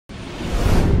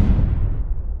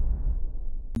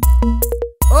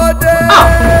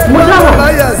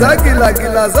Láyà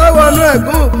ságìlàgìlà sáwọnú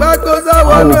ẹ̀gún gbágbó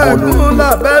sáwọnú ẹ̀gún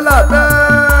làbẹ́làbẹ́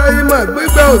ìmọ̀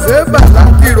gbígbẹ́ òṣèbà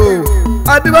lákìrò.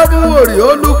 Adébábúwòrì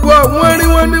olùkọ́ wọ́n rí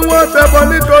wọn ní wọ́n ṣẹbọ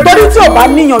nítorí. Torí tí ò bá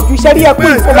níyànjú iṣẹ́ rí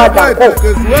ẹkún ìfowópamọ́ àdàpọ̀.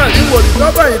 Ìkèsùn àríwòrì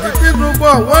lọ́bà ìdí tí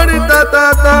túbọ̀ wọ́n rí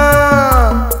tátátá.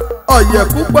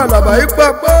 Ọ̀yẹ̀kú pàlàbà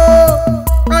ìpapọ̀.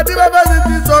 Adébábá sì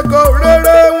ti sọ̀kọ̀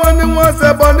rere wọn ní wọ́n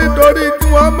ṣẹbọ nítorí kí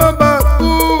wọ́n má bàa kú.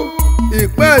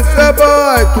 Ìpẹ́ ṣẹbọ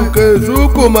àìtùkèsù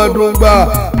kò mọ̀ dùn gbà.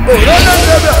 Òróró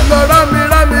ṣẹbẹ̀ lọ rámi.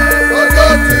 Ọjọ́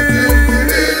ti di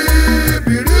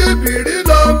bìrìbìrì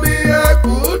lómi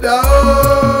ẹ̀kú dà ó.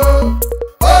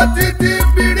 Ó ti di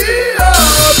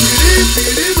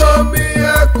bìrìbìrì lómi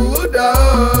ẹ̀kú dà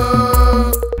ó.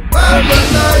 Bàbá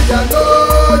náà yàgò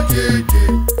jìjì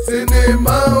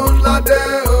sinimá ńlá dé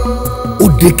o. Ó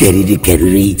dé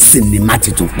kẹrìírí sinimá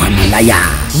titun Pamọ́láyà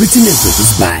written and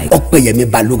produced by Ọpẹ́yẹmí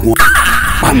Balógun.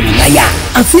 Pamọ́láyà,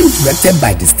 a film directed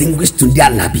by distinguished Tunde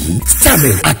Alabi,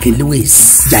 starring Akin Lewis,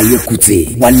 Jaiye Kute,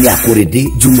 Wale Akorede,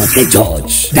 Jumoke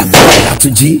George, Dàgbàsókè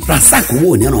Látúnjí, Rasak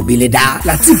Owóníranbílédá,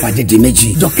 Lateef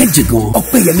Adédìméjì, Jọkẹ́ Jìgan,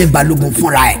 Ọpẹ́yẹmí Balógun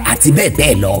fúnra ẹ̀ àti bẹ́ẹ̀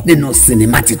bẹ́ẹ̀ lọ nínú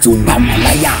sinimá titun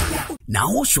Pamọ́láyà.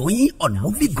 Now showing on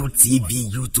Movie Good TV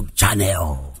YouTube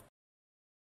channel.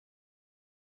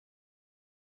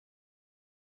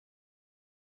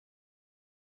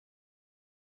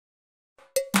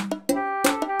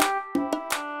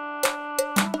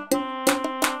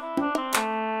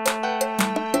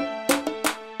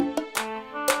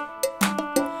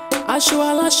 Aṣọ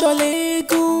aláṣọ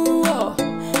léegun wọ̀,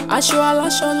 aṣọ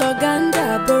aláṣọ lọ̀gáńdà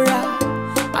bora.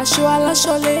 Aṣọ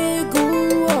aláṣọ léegun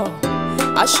wọ̀,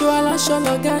 aṣọ aláṣọ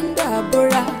lọ̀gáńdà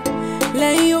bora.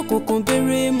 Lẹ́yìn òkùnkùn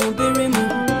bérémù,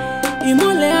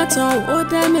 ìmọ́lẹ̀ àtàn ó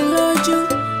dá mi lójú.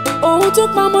 Ohun tó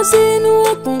pamọ́ sínú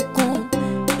òkùnkùn,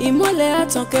 ìmọ́lẹ̀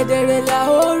àtàn kedere la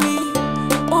ó rí.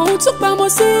 Ohun tó pamọ́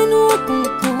sínú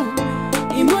òkùnkùn,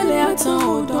 ìmọ́lẹ̀ àtàn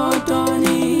ò dandan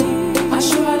ni.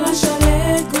 Aṣọ aláṣọ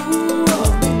léegun wọ̀,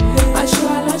 aṣọ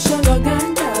aláṣọ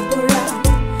lọ̀gáńdà bora.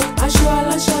 Aṣọ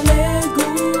aláṣọ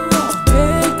léegun wọ̀,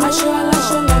 aṣọ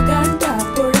aláṣọ lọ̀gáńdà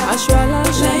bora. Aṣọ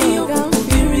aláṣọ lẹ́yìn òkùnkùn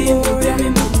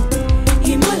bírímù,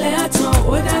 ìmọ́lẹ̀ àtàn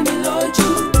ó dá mi lójú.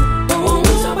 Ohun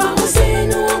tó pamọ́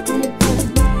sínú òkùnkùn,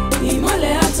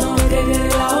 ìmọ́lẹ̀ àtàn kedere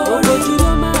la ó rí.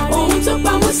 Ohun tó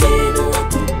pamọ́ sínú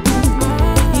òkùnkùn,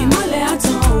 ìmọ́lẹ̀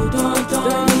àtàn ò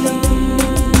dandan ni.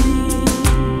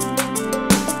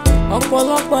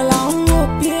 Ọ̀pọ̀lọpọ̀ là ń wò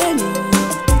bí ènìyàn,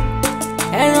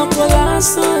 ẹranko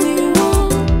lásán ni wọ́n.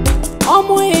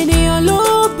 Ọmọ ènìyàn ló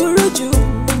burú jù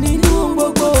nínú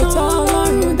gbogbo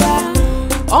t'Ọlọ́run dá.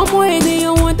 Ọmọ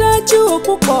ènìyàn wọ́n dájú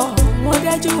púpọ̀,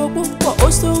 ó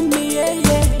sún mi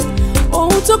yéye.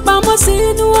 Ohun tó pamọ́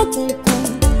sínú òkùnkùn,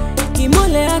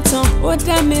 ìmọ́lẹ̀ àtàn ó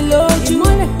dá mi lójú.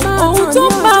 Ohun tó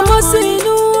pamọ́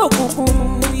sínú òkùnkùn,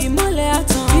 ìmọ́lẹ̀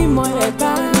àtàn ìmọ́lẹ̀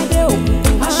bá dé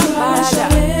òkùnkùn. Aṣọ aláṣọ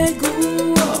léegun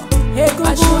wọ̀,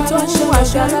 egungun tó ń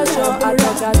aṣọ aláṣọ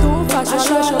àràgà tó ń faṣọ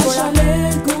aláṣọ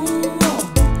léegun wọ̀.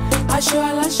 Aṣọ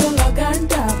aláṣọ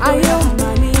lọ̀gáńdà ayé ọ̀nà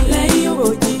ni lẹ́yìn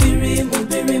òbòjì bírímù,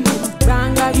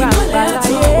 gbangba ìmọ́lẹ̀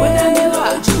àtàn ó dá mi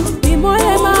lójú.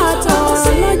 Ìmọ́lẹ̀ máa tàn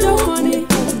lọ́jọ́ kan ni,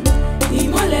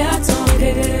 ìmọ́lẹ̀ àtàn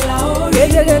kedere la ó rí.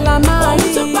 Kedere la máa rí. Ohun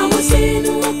tó pamọ́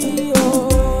sínú òkùnkùn,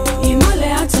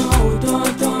 ìmọ́lẹ̀ àtàn ò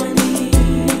dandan ni.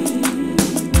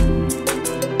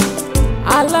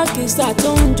 Alákìísà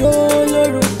tó ń jó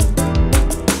lóru,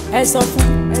 ẹ sọ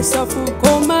fún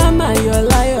kó má máa yọ̀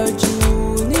láyọ̀ jù,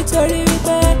 nítorí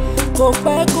wípé kò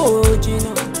pẹ́ kò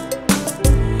jìnnà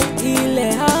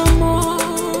ilẹ̀ á mọ́.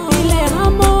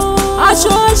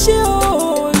 Aṣọ ṣe ò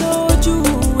lójú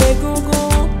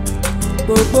egungun,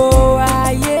 gbogbo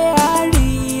ayé á rí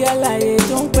alààyè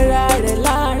tó ń pera rẹ̀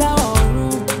lára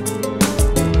ọ̀run.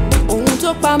 Ohun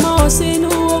tó pamọ́ sínú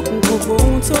òkùnkùn,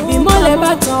 ohun tó ìmọ́lẹ̀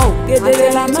bá tàn ò kedere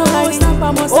la máa rí.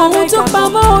 Ohun tó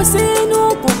pamọ́ sínú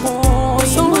òkùnkùn,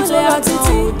 ìmọ́lẹ̀ àtàn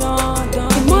dandan.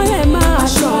 Ìmọ́lẹ̀ máa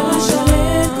aṣọ aláṣọ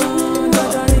léegun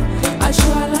dandan ni. Aṣọ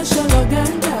aláṣọ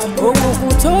lọ̀gáńdà bora.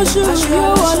 Òkùnkùn tó ṣú yóò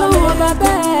wọ lọ́wọ́ bá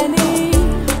bẹ́ẹ̀ ni.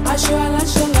 Aṣọ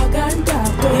aláṣọ lọ̀gáńdà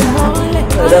bora. Ìmọ́lẹ̀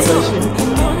àtàn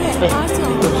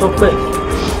sọ pé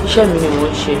iṣẹ́ mi ni mo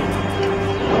ń ṣe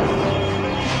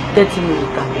 30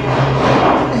 minutes tàbí.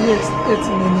 Yes,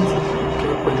 30 minutes.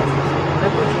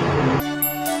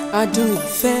 Adùn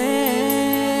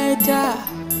ìfẹ́ dà,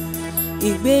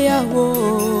 ìgbéyàwó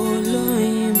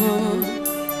lóyún mọ́.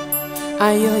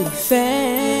 Ayọ̀ ìfẹ́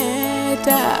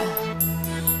dà,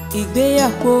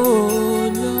 ìgbéyàwó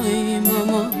lóyún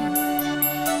mọ́.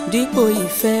 Dípò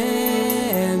ìfẹ́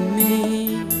mi,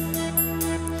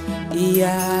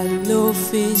 ìyà ló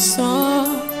fi san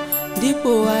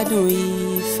dípò adùn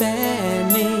ìfẹ́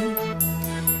mi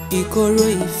ìkorò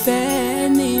ìfẹ́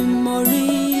ni mo rí.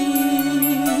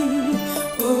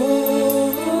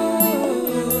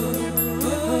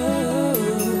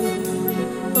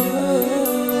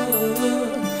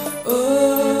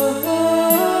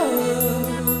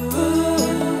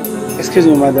 Excuse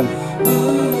me, madam.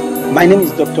 My name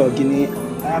is Dr. Ogini.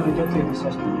 I am a doctor in this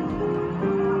hospital.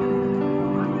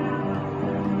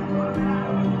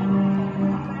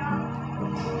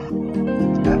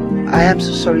 I am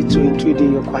so sorry to intrude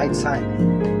in your quiet time.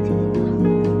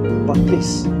 But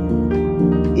please,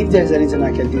 if there is anything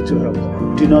I can do to help,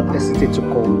 do not hesitate to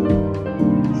call me.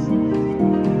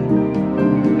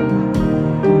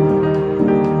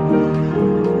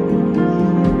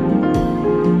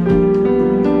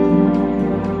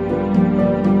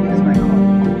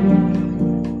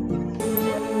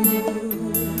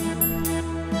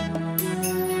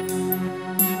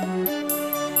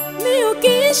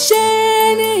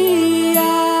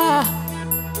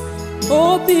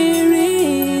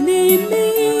 Obìnrin ni mí,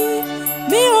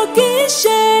 mi ò kì í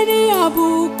ṣe ní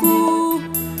àbùkù.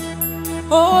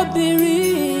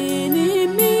 Obìnrin ni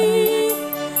mí,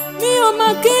 mi ò mà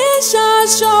kì í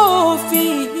ṣaṣọ òfì.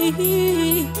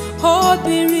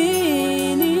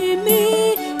 Obìnrin ni mí,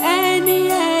 ẹni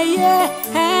ẹyẹ,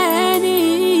 ẹni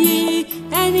iyì,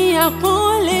 ẹni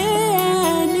àpọ́nlé,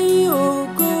 ẹni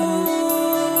ògo.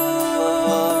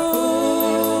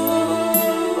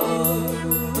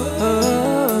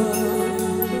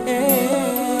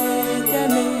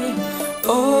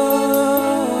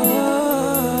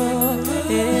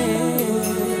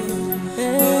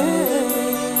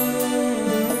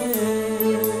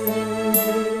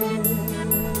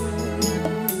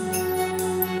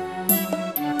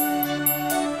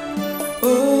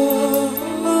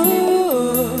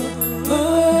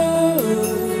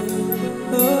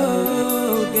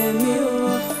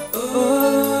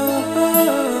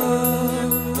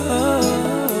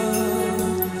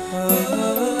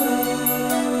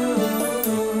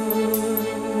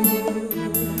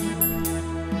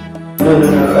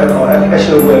 No, I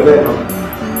should wear it.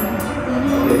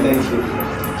 Okay, thank you.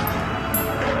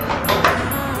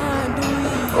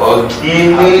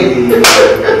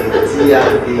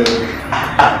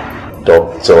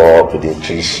 Doctor,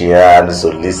 pediatrician,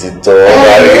 solicitor.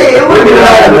 Hey, what is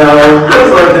that now?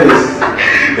 What's this?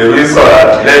 Èmi sọ̀rọ̀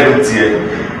lẹ́nu tiẹ̀.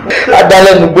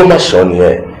 Adálẹ́nu gbọ́ máa ṣọ́ ni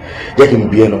ẹ̀. Jẹ́ kí n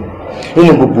bí ẹnu.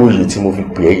 Nínú gbogbo oyè tí mo fi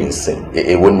pè é yìí sìn,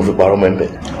 èwo ni mo fi parọ́ mẹ́mbẹ̀?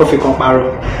 Ó fi kan parọ́.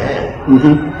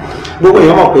 Gbogbo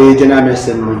èèyàn mọ̀ pé general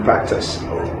medicine mo practice.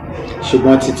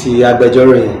 Ṣùgbọ́n títí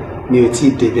agbẹjọ́rò yẹn mi ò tí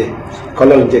ì débẹ̀.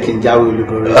 Kọ́lọ́run jẹ́ kí n jáwé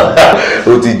olúborí. Ó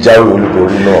ti jáwé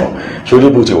olúborí náà. Ṣorí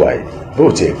bó ti wà yìí,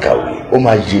 bó ti ẹ̀ kàwé, ó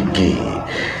máa yege.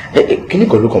 Kíní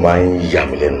kan ló kàn máa ń yà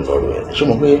mí lẹ́nu lọ́rọ̀ ẹ̀. Ṣé o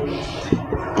mọ̀ pé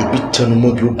ibi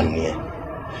tẹnumọ́ bí oògùn ni ẹ̀?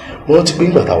 Mo rántí pé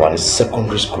nígbà tá a wà ní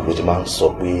secondary school ló ti máa ń sọ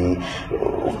pé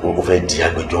o fẹ́ di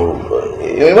agbẹjọ́rò.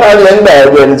 Èmi máa ń lẹ́ nígbà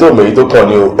ẹgbẹ́ ẹni tó mèyí tó kàn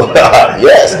ní o.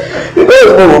 Yes, because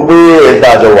mo rò pé ẹ̀dá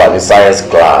àjọ wà ní science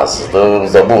class tó ń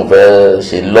sọ pé òun fẹ́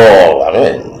ṣe law.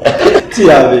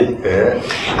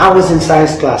 I was in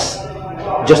science class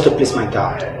just to please my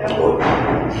dad. Oh.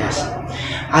 Yes,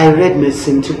 I read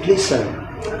medicine to please him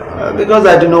because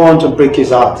I do not want to break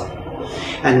his heart.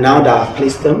 And now that I've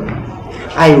pleased him,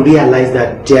 I realize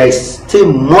that there is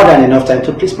still more than enough time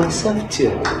to please myself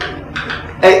too.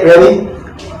 Hey, ready?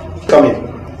 Come in.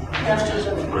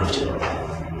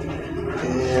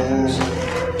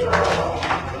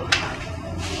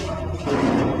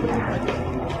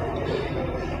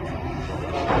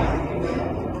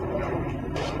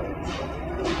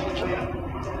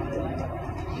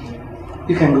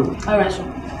 You can go. All right, sir.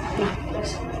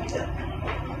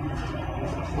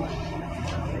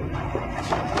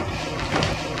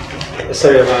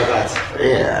 Sorry about that.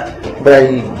 Yeah, but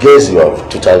I guess you have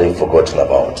totally forgotten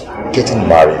about getting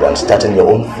married and starting your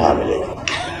own family.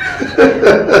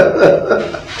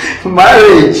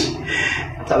 Marriage.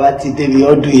 Tabati Devi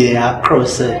Odu ye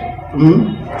across.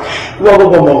 Wo go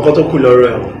mo nkan to ku loro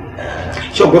e.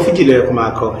 Se o go fiji le ko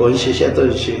ma ko n sise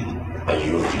to se. Are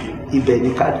you Ibẹ̀ ni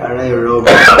kádàrá ẹ̀rọ.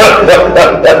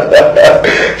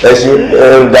 Ẹ ṣe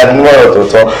ìdánimọ̀ràn tó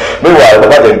tọ́. Meanwhile,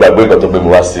 bàbá tẹ̀ gbàgbé nǹkan tó gbé mi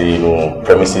wá sí inú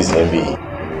premises níbí.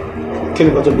 Kí ni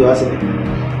nǹkan tó gbé wá síbí?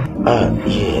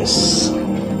 Yes.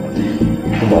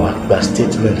 Mo máa wá gba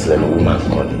statement lẹ́nu woman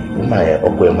kan ni. Woman yẹn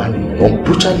ọkọ ẹ̀ máa ń nà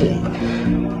brutally.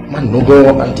 Máa nà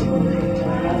gan and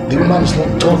the woman is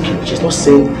not talking. She is not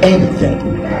saying anything.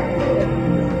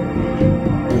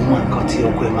 Woman kan tí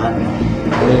ọkọ ẹ̀ máa ń nà.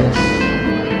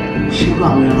 Ṣé irú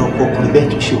àwọn ẹranko ọkùnrin bẹ́ẹ̀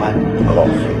tó ṣe wá ní?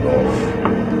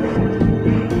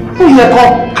 Ó yẹ kó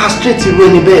castrate irú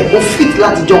ẹni bẹ́ẹ̀, ó fit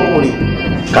láti jọkùnrin.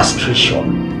 Castration.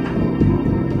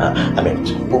 I mean,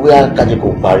 we are going to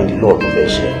parí law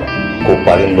profession, go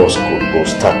parí law school, go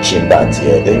start chamber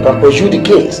here, then you can pursue the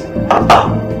case.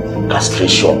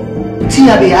 Castration.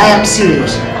 Tiabe, I am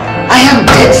serious. I am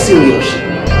dead serious.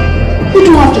 You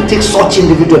don't have to take such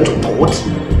individual to court.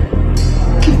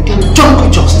 Give them jungle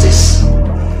justice.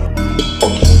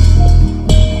 Okay.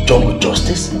 Jungle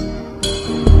justice?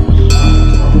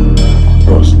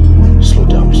 Bros, slow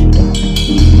down, slow down.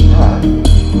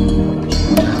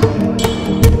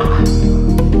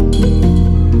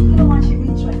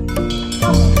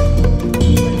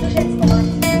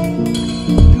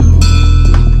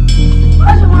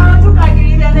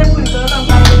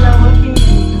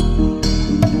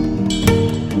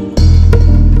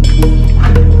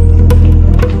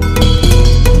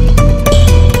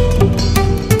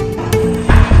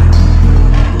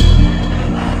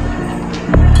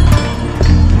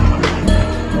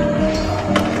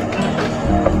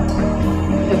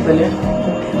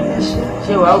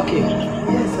 Okay.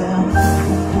 Yes, I am.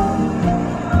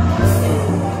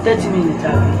 30 minutes,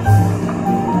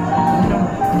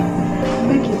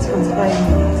 Make it 45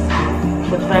 minutes.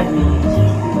 45 minutes.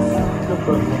 No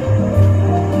problem.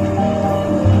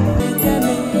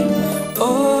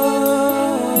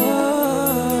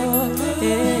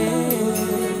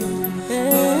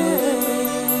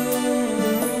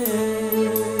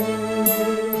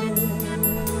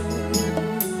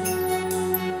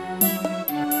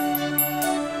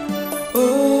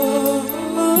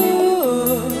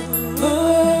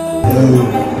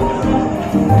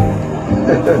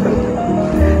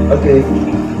 Okay,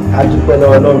 I just went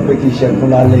on a vacation from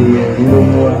La Laniyan, you know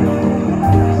more.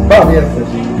 Báwo yes, sir.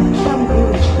 I'm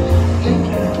good. Thank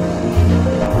you.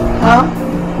 Huh?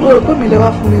 Oh, put me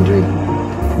level for me drink.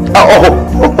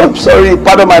 Oh, I'm sorry,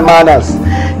 pardon my manners.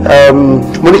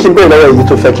 Mo ní kí n bẹ̀rẹ̀ lọ́wọ́ èyí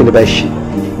tó fẹ́ kí ni bá ṣe.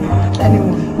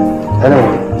 Anyone?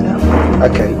 Yeah.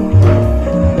 Okay.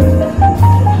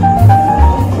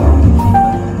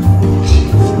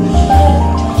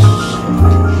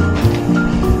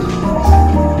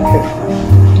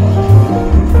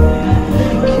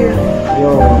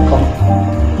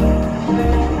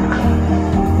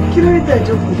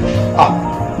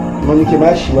 Mo ní kí n má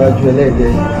ṣíwájú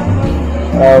ẹlẹ́ẹ̀dẹ́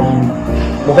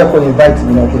mo fẹ́ kó ní invite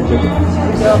mi náà kí n jẹ́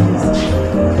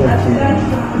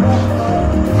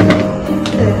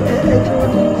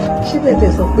ṣé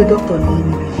bẹ̀bẹ̀ sọ pé dókítà ní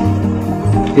ibi?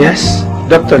 Yes,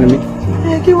 dókítà ni mí.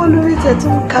 Kí wọ́n lórí tẹ̀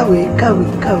tún kàwé.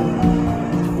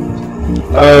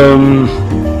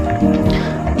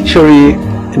 Sórí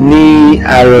ní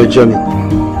àárọ̀ ọjọ́ mi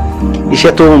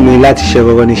iṣẹ́ tó wù mí láti ṣe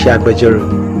gbogbo ní iṣẹ́ agbẹjọ́rò.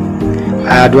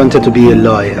 I had wanted to be a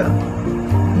lawyer.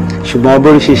 Ṣùgbọ́n bó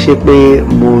ṣe ṣe pé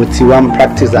mo ti wá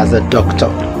practice as a doctor.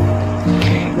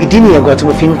 Ìdí nìyẹn gan tí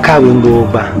mo fi ń kàwé gbogbo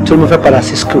gbà tó mo fẹ́ padà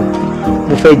sí school.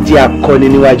 Mo fẹ́ jẹ́ akọni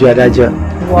níwájú adájọ́.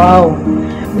 Wow,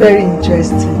 very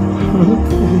interesting.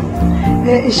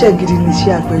 Iṣẹ́ gidi ni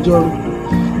iṣẹ́ agbẹjọ́rò.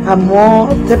 Àmọ́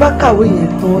tẹ́ bá kàwé yẹn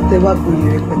tán tẹ́ bá gboyè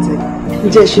rẹpẹtẹ.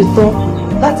 Ǹjẹ́ ṣe tán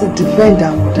láti defend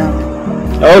àwọn ọ̀daràn?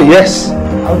 Oh yes,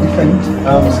 I'll defend.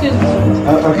 Excuse me.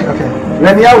 Okay.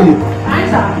 Remy, how are you? Hi,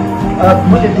 sir.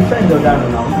 Mo lè defend ọ̀daràn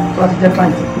náà. Tó ti jẹ́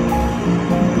client.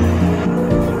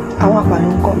 Àwọn apààyàn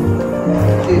ń kọ́.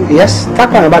 Yes,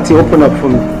 tápàyàn bá ti open up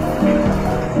fún mi.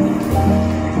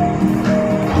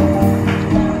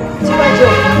 Tí wàá jẹ́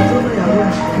ọ̀pọ̀ tó ń yàwó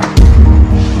ẹ̀.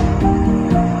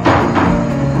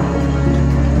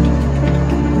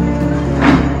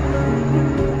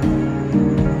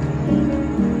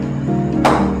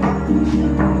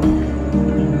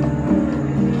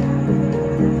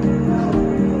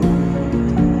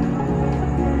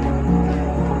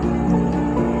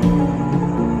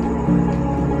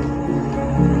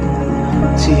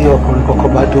 Ọkùnrin kọ́kọ́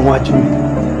bá dún wájú mi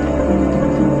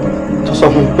tó sọ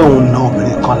fún mi pé òun na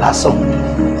obìnrin kan lásán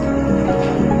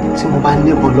tí mo bá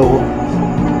níbọn lọ́wọ́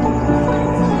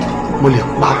mo lè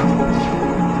pa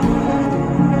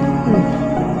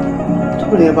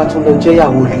tóbìnrin yẹn bá tún lọ jẹ́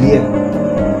ìyàwó ilé ẹ̀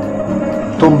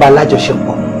tó ń bá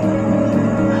lájọṣepọ̀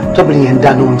tóbìnrin yẹn ń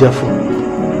dáná oúnjẹ fún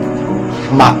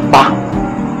máa pa.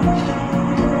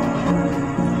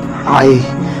 I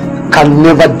can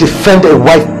never defend a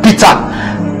wife beater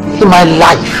in my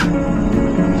life.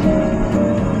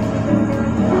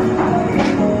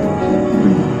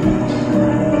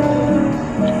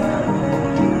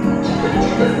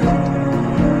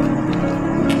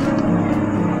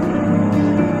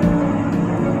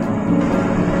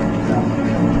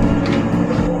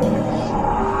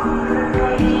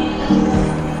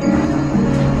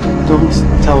 Don't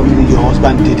tell me your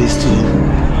husband did this to you.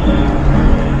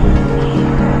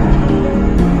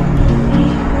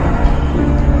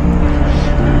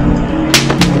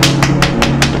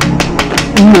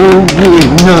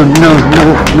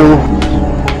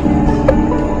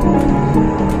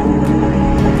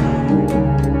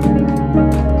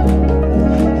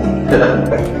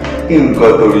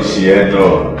 Nǹkan tó rí ṣe ẹ́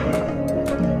náà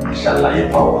ṣàlàyé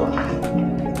fáwa.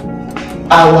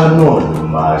 Àwa náà ló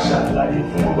máa ṣàlàyé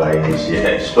fún gbogbo ayé ṣe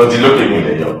ẹ̀ tó ti lókè mi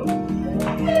lẹ́yọ̀.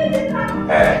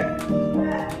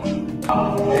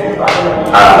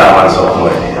 Ara máa sọ fún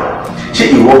ẹ nìyà. Ṣé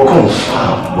ìwọ kàn fà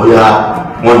bóyá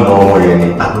wọ́n na ọmọ yẹn ni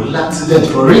àbí l'accident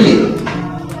for real?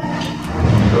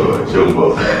 Ṣé o ń bọ̀?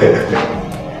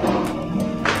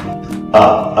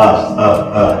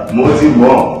 Mo ti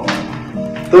mọ̀.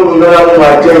 Tó ń lọ́la mú wa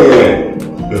jẹ́ yẹn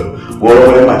wọ́n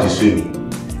ọmọ ẹ má ti sọ èmi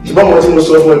ṣùgbọ́n mo tí mo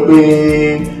sọ fún ẹ pé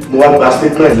mo wá gba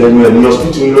statement lẹ́nu ẹ̀ ní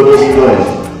hospital yìí lọ́dọ́ sí lọ́ọ̀ ẹ̀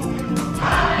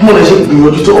mo lè ṣe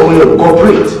gbìyànjú tó ọmọ ẹ̀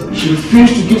cooperate she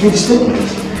refused to give me the statement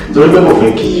torí pé mo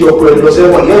fẹ́ kí ọkọ ẹ̀ lọ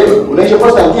sẹ́wọ̀n yẹn kò ní ṣe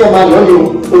first time kí ẹ máa yọ̀ ní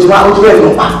o ti máa ó ti bẹ́ẹ̀ lọ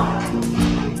pa.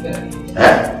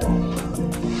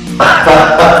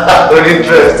 Oní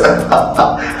interest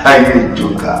ayé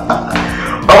ìjọba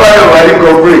ọmọ ẹ̀ wà ní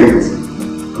cooperate.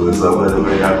 Somebody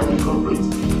very happy to complete.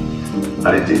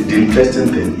 And the interesting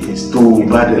thing is, to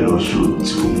bad or show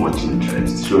too much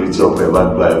interest. Show it up ever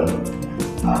by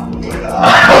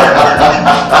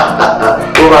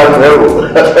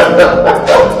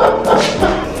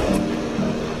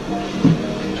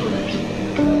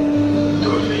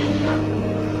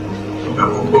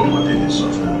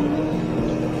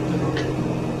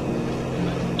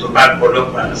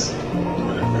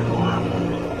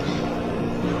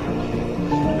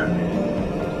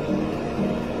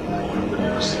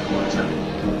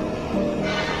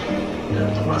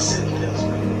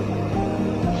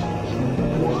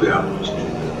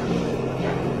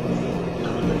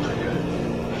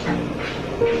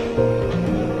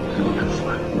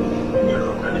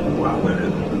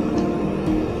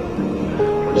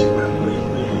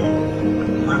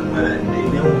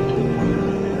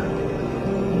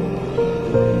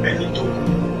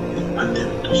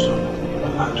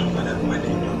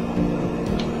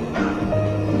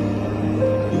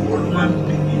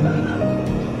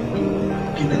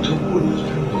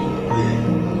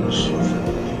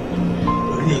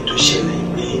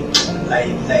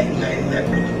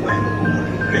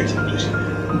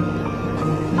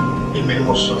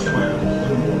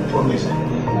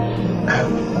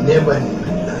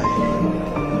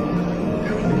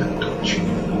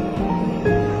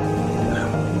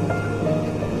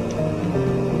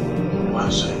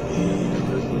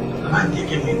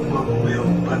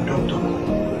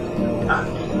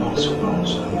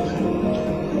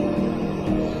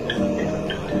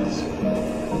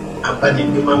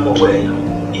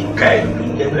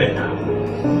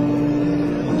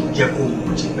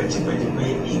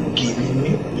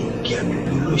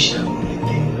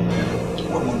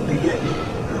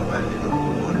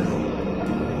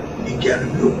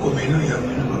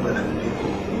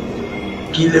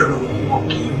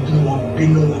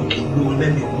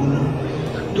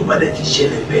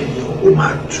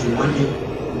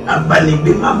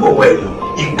Abánibí máa mọ̀ wẹ̀ lọ,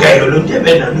 ìka ẹ̀rọ ló jẹ́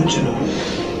bẹ́ẹ̀ náà lójúnà.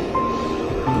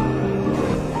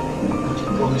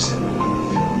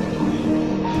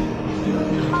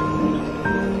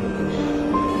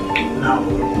 Now,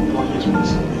 what is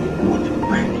missing? What the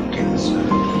mind can say?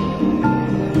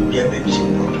 Bí ẹ bẹ́ẹ̀ ṣe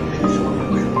pọ̀ tó lè fọ́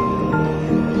ọ̀gbẹ́.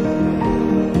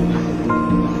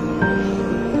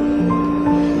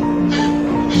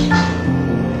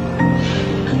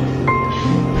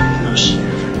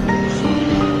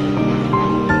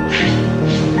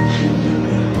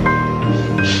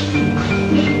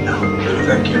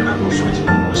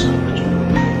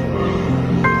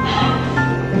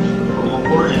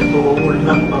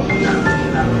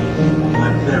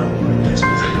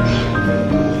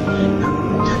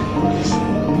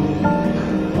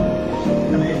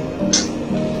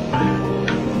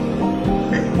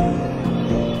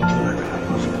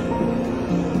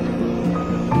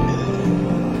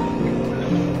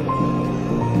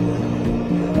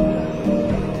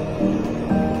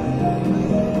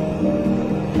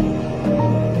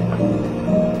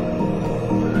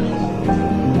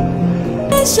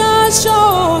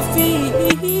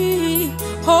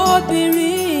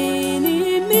 Obìnrin ni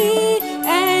mí,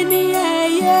 ẹni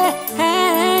ẹyẹ,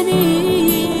 ẹni.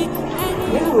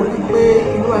 Mo rò wípé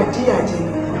inú ajíyàjẹ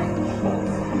ni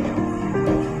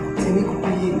tèmi kúkú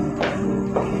yé mi.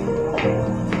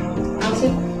 Àǹtí,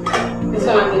 mi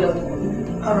fẹ́ máa gbé lọ.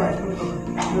 All right.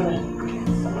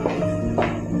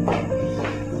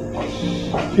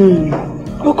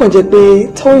 Ó kàn jẹ́ pé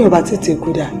táwọn èèyàn bá tètè kú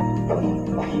dà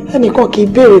ẹnìkan kì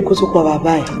í béèrè kó tó pa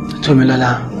bàbá ẹ̀.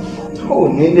 Tómilọ́lá ó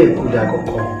ní lè kúdà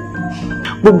kọ̀ọ̀kan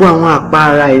gbogbo àwọn àpá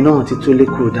ara ẹ̀ náà ti tó lé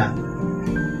kúrò dà.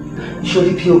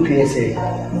 Sórí POPS ẹ̀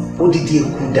ó dídí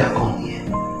ikú dà kan nìyẹn.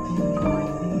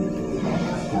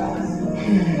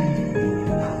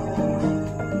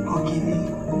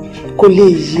 Kò lè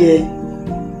yẹ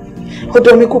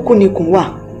ọ̀dọ̀ mi kúkú ni kùn wà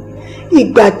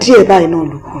ìgbà díẹ̀ báyìí náà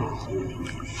ló kù.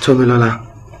 Tómilọ́lá,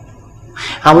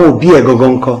 àwọn òbí ẹ̀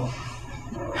gangan ńkọ́?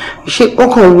 Ṣé wọ́n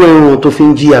kàn wọ ẹ̀wọ̀n tó fi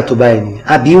ń jìyà tó báyìí ni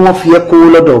àbí wọ́n fi ẹ́ kówó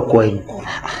lọ́dọ̀ ọkọ ẹ̀ ni?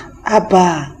 Àbá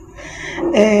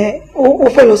ó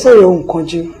fẹ́ lọ sọ̀rọ̀ ohun kan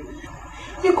jù.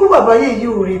 Ikú bàbá yìí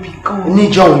yóò rí ibì kan.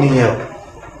 Níjọ́ òun nìyẹn o.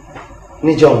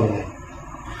 Níjọ́ òun nìyẹn.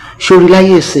 Ṣorí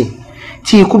láyé ìsìn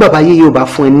tí ikú bàbá yìí yóò bá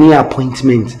fún ẹ ní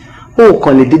appointment ó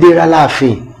kàn lè dédé rá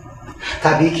láàfin.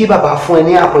 Tàbí kí bàbá fún ẹ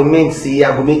ní appointment sí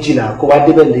aago 12 kó wá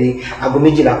débẹ̀ lé aago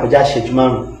 12 kọjá ìṣẹ́jú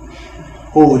 5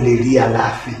 ó lè rí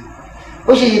Aláàfin.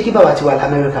 Ó ṣe yẹ kí bàbá ti wà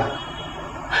l'Amẹ́ríkà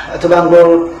tó bá ń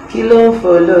gbọ́ kí ló ń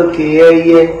fò lókè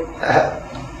ẹyẹ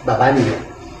bàbá nìyẹn.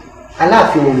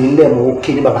 Aláàfin ò ní lẹ̀ mọ́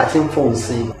òkè ní bàbá tí ń fòun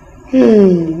sí.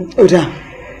 Ó dà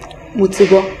mo ti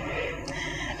gbọ́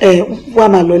wá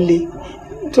máa lọ lé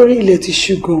torí ilẹ̀ ti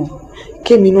ṣú gan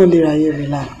kémi náà lè ráyè rí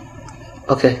la.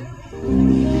 Okay.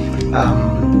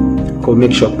 Go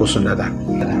make sure post that.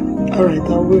 All right,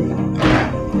 I will.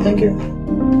 Thank you.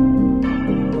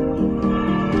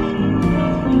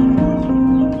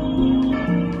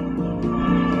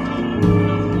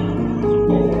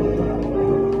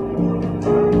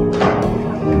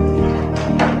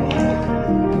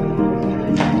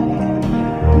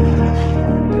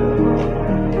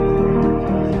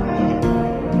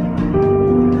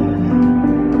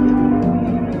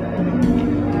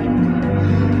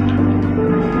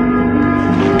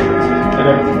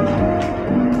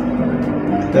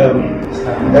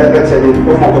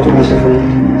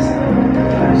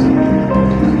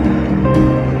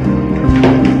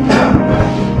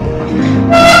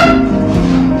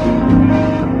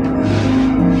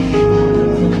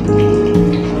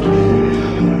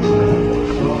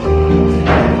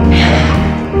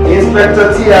 Inspector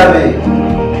Tiabe,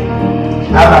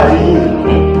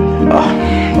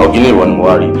 ọ̀gílẹ̀ ìwọ ni mo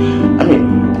wá rí. I mean,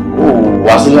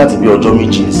 wá sí láti bí ọjọ́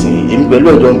méjì nísìnyí, èmi pẹ̀lú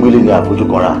ẹjọ́ ń gbélé ní àfojú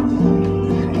kan rá.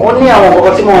 Ó ní àwọn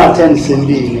ọkọ̀ tí mo attend sí ń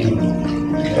bí mi.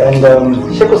 And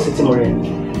ṣé kò sí tí mo rẹ̀?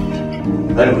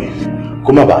 Anyway,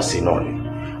 kó má bàa sí náà ni.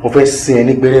 Mo fẹ́ sin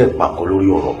ẹni gbẹ́rẹ́ ìpàkọ́ lórí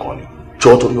ọ̀rọ̀ kan ni.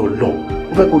 Jọ́ torí Ọlọ́run,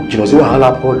 mo fẹ́ kó jìnnà sí wàhálà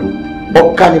Pọ́ọ̀lù.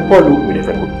 Ọ̀ka ni Pọ́ọ̀lù, mi lè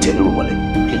fẹ́ kó tẹ̀ lóru mọ́lẹ̀,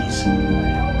 please.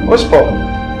 What's Paul?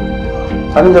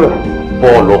 I don't know.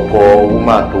 Paul ọkọ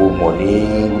woman tó mọ̀ ní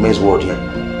Women's World yẹn,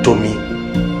 Tommy.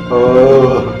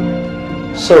 Oh,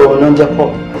 so no jẹ́ Paul?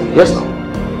 Yes, no.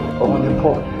 Ọmọ ni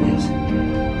Paul? Yes.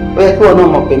 Ó yẹ kí wọn náà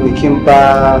mọ̀ pé mi kí n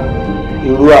bá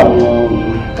irú àwọn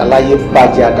kàláyé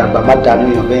bàjẹ́ àdàgbà má dànù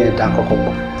èèyàn bẹ́ẹ̀ yẹn dá kọ́kọ́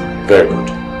pọ̀. Very good.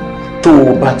 Tó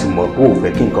o bá ti mọ̀ pé o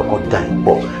fẹ́ kí nǹkan kan dà yín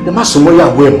pọ̀, ẹ má súnmọ́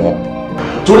ìyàwó ẹ̀ mọ́.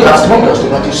 Torí as long as tó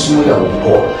bá ti súnmọ́ ìyàwó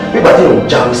pọ̀, nígbà tí èèyàn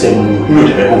jáwé sẹ́nu mi ò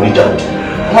lè fẹ́ kó orí jáde.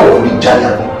 Má wọ̀ orí jáde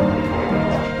àná.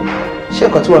 Ṣé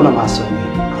nǹkan tí wọn náà máa sọ ni?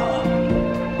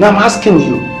 No, I'm asking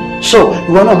you. So,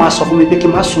 ìwọ náà máa sọ fún mi pé kí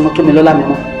n má súnmọ́ Tómilọ́lá mi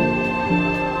mọ́.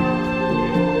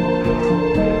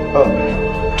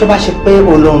 Tó bá ṣe pé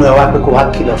Ọlọ́run ẹ̀ wá pé kó wá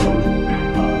kìlọ̀ fún mi.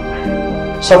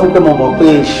 Sọ fún pé mo mọ̀ pé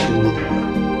èṣù ni.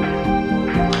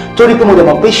 Torí pé mo dẹ̀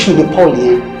mọ̀ pé èṣù ni Paul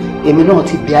yẹn. Èmi náà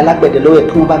ti bẹ alágbẹ̀dẹ lọ́wọ́ ẹ̀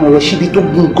kí wọ́n bá mi rọ síbi tó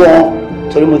gún gan-an.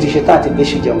 Torí mo ti ṣe tán àti gbé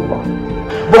ṣì jẹun pọ̀.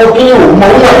 Bọ́ọ̀ kí ni òun mọ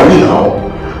owó àwọn ènìyàn?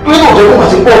 Bí náà jẹ́ kó máa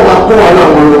ti pọ̀ máa kó wa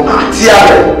láwọn ọ̀rọ̀ àti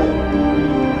ààrẹ.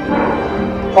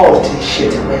 Paul ti ṣe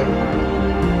ti pẹ́.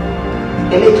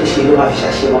 Eléyìí tó ṣe ló máa fi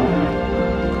ṣàṣe wọn.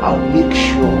 I will make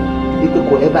sure wípé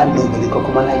kò ẹ́ bá lo obìnrin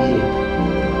kankan mọ́ láyé rẹ̀.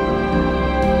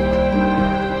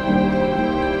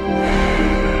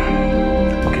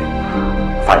 Okay,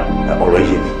 fine. Ọ̀rọ̀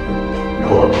yé mi.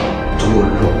 Lọ́wọ́ tó yọ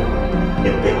lọ,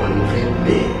 ẹ̀bẹ̀ kan ni mo fẹ́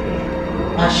bẹ̀.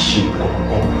 Má ṣe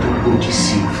kankan tó lòdì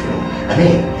sí òfin. I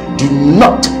mean, do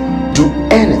not do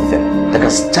anything that can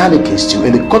stand against you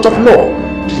in the court of law,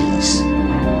 please.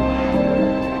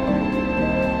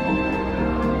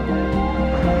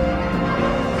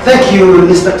 Thank you,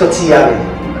 Inspector Tiabe.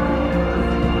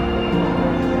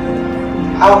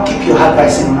 I'll keep your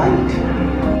advice in mind.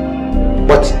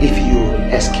 But if you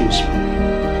excuse me,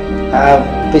 I have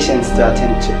patients to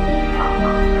attend to.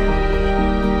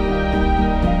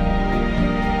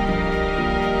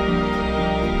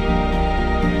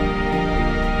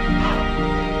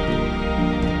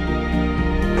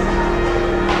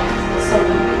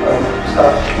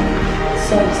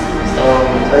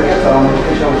 I get our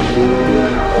medication with the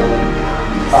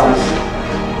pharmacy.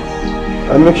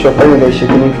 I'll make sure that she's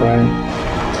doing fine.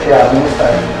 Yeah, next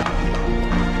time.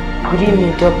 Good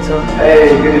evening, doctor. Hey,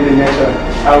 good evening, Nathan.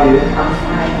 How are you? I'm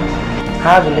fine.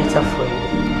 have a letter for you.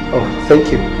 Oh,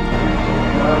 thank you.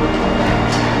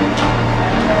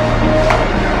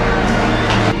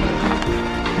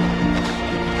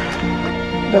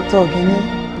 Dr. Ogini,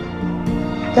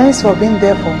 thanks for being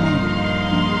there for me.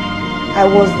 I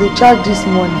was discharged this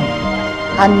morning,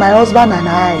 and my husband and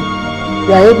I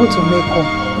were able to make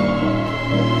home.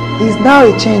 He's now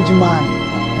a changed man.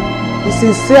 He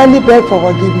sincerely begged for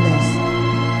forgiveness.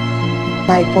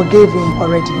 I forgave him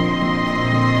already.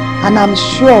 And I'm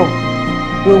sure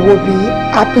we will be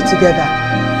happy together.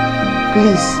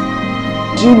 Please,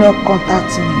 do not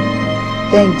contact me.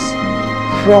 Thanks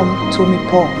from Tommy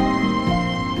Paul.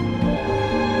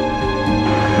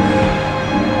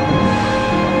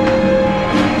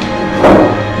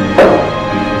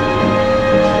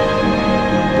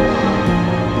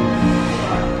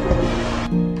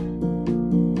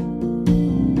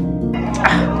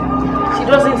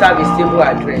 Have a stable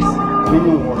address.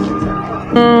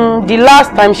 The last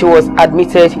time she was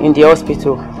admitted in the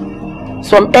hospital,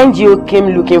 some NGO came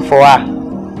looking for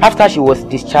her after she was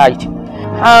discharged,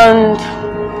 and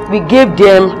we gave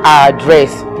them her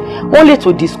address, only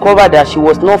to discover that she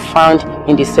was not found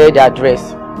in the said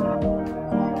address.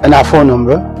 And her phone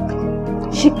number?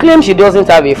 She claims she doesn't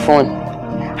have a phone,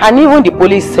 and even the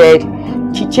police said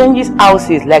she changes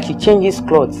houses like she changes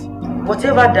clothes.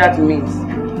 Whatever that means.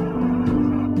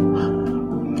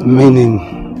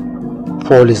 Meaning,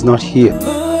 Paul is not here.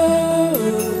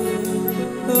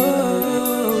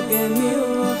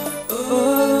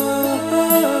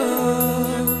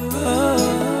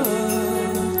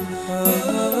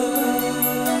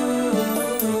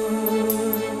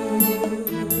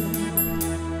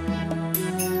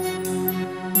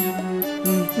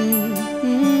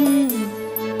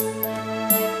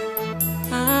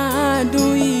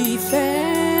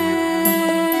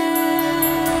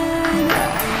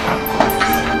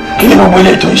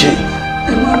 Ilé tó ń ṣe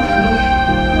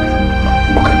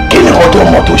kí ni ọ̀tọ̀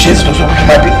ọmọ tó ṣe tó ṣe kí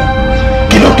má bínú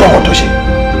kí ni ọ̀tọ̀ ọmọ tó ṣe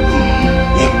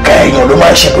ìka èèyàn ló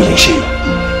máa ń ṣe bó ṣe ṣe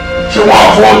ṣé wọn á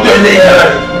fọwọ́ tó ilé yẹn rẹ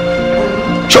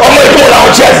ṣé ọmọ ìdúró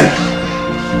làwọn tí a sì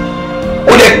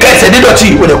ó lè kẹsẹ̀ dídọ̀tí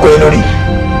ó lè kọ́ ẹ lórí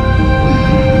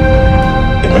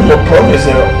èmi mo promise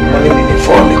ẹ mo ní mi ní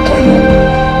fọ́ọ̀mù mi kan inú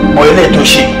ọ ilé tó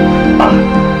ṣe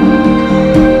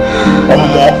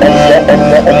ọmọ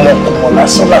kùmọ̀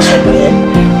lásán bẹ́ẹ̀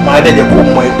máa dẹ̀dẹ̀ kó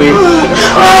mọ̀ ẹ́ pé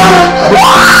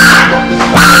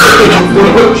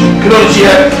kí ló ń ṣe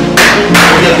ẹ́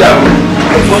ó yẹ kí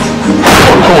àgbo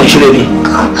orúkọ wọn ìṣeré ni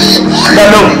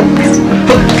dáná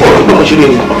orúkọ wọn ìṣeré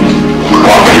ni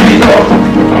ọ̀gbìn mi lọ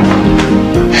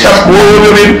ṣàpò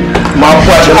lórí máa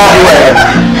fún aṣọ tó wà ẹ́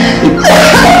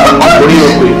orí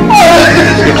òpè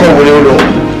ikọ̀ wọlé ó lọ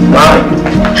máa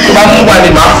tó bá mú wa ni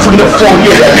máa fún ní fún orí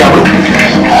ẹ̀dá ìyàwó.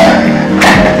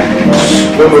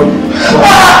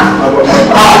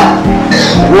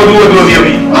 Wọ́n ní omi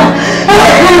omi.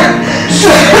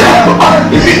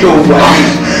 Ibi tó wà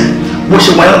bó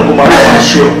ṣe wáyé ọ̀nà kò máa wà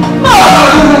ṣe ọ́.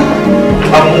 Tó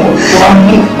bá mú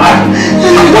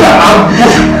àgbọ̀dà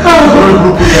àgbò lórí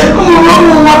burúkú yẹn.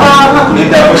 Ní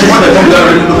ìdá ìfọ̀ṣẹ́ máa tẹ̀sán ìdá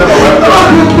rẹ̀ nínú fẹ́fà wá.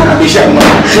 Iṣẹ́ àgbà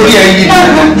sórí ẹ̀yìn.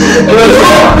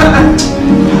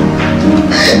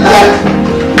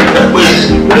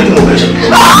 Orí tí mo fẹ́ ṣe.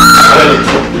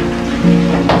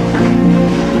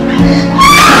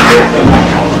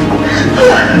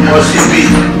 Ọ̀sibí.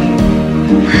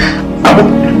 Àbọ̀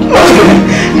ọ̀sibí.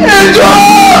 Ẹjọ́.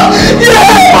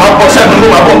 Màá bọ̀ sẹ́gun ló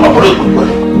máa bọ̀ àbúrò ìpínpẹ̀.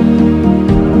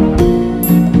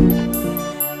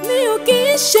 Mi ò kì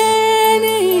í ṣe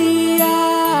níyà,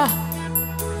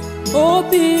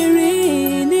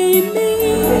 obìnrin ni mí.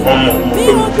 Ọmọ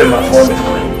mo fẹ́ máa fọ́ mi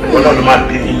fún ẹ. Wọ́n náà ló máa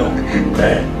bí mi náà.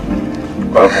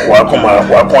 Wà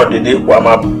á kàn dédé wà á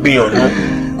máa gbìyànjú.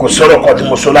 Kò sọ̀rọ̀ kan tí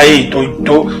mo sọ láyé tó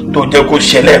jẹ́ kó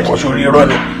ṣẹlẹ̀ ẹ̀kan sórí irọ́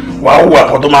ni wàá hùwà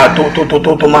kan tó máa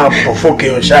tó máa pọ̀ fókè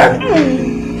ọ̀ṣà ni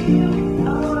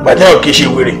gbàdé ọ̀ kìí ṣe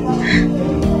wèrè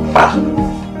pa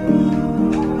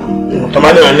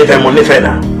tọ́mọdé wọn nífẹ̀ẹ́ mo nífẹ̀ẹ́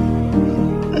náà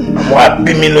mo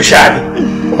àbímínú ṣáà ni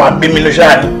mo àbímínú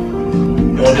ṣáà ni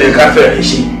ìwọ̀n tó yẹ ká fẹ̀rẹ̀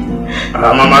ṣe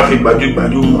àmọ́ máa fi gbàjú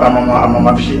àmọ́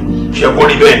máa fi ṣe kó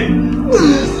rí bẹ́ẹ̀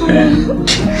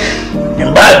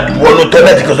ìbá wọnú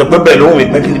tọ́lẹ̀tì kan sọ pé bẹ́ẹ̀ lóhùn mi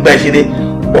pé kí n bá ṣe dé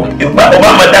ọba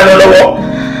máa dáná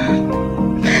lọ́wọ́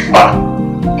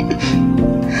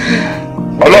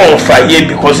ọlọ́run fààyè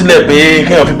ibì kan sílẹ̀ pé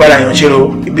kéèyàn fi bára yàn ṣe ro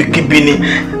ibikíbi ni.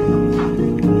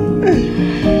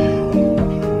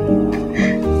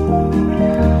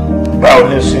 báwo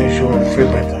ni sin ṣòro feel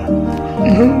better.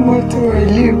 No matter where I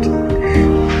lived.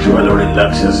 ṣé wàá lọ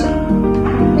relax ẹsẹ̀.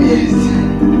 Yes.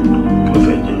 kí ló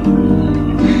fẹ́ jẹ.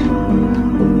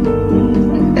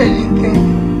 Anything.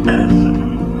 Anything.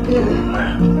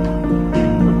 Yeah.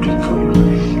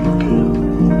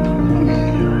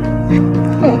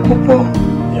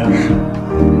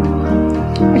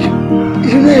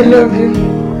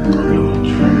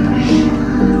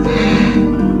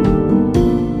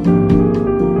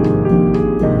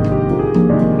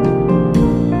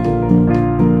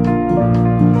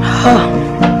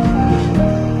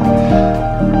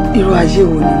 ayé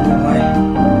wo ni mo wá ẹ̀?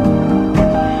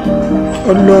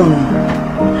 Ọlọ́run,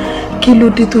 kí ló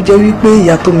dé tó jẹ́ wípé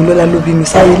ìyá Tómilọ́lá ló bí mi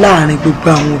sáyé láàrin gbogbo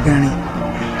àwọn obìnrin?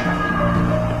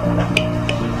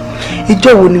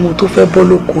 Ìjọ́ wo ni mo tó fẹ́ bọ́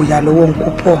lóko ìyá lọ́wọ́ ń kó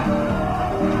pọ̀?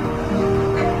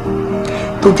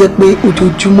 Tó jẹ́ pé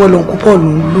ojoojúmọ́ ló ń kó pọ̀ ló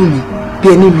ń lù mí bí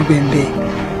ẹni ìlú bẹ̀m̀bẹ̀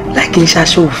láì kí n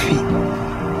ṣaṣọ òfin.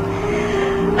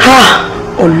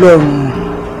 Ọlọ́run,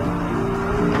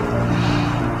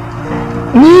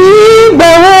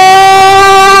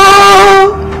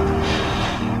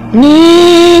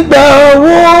 nígbà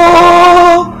wo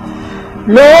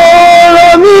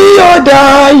lọ́rọ̀ mi yóò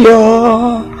dayọ̀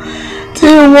tí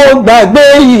wọ́n gbàgbé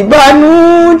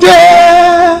ìbànújẹ́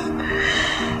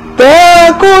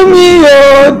tẹ́kún mi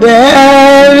yóò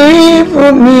dẹ̀rín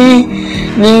fún mi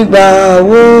nígbà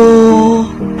wo.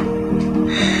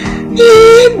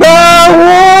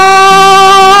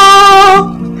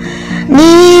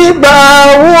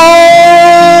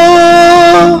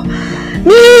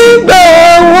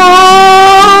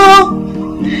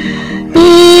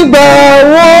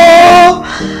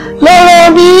 Lọ́rọ̀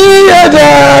mi yóò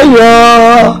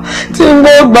dayọ̀ tí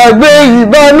mo gbàgbé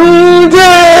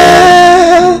ìbànújẹ́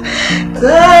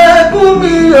tẹ́kún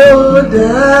mi yóò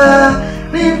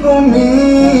dẹ̀rín fún mi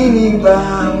nígbà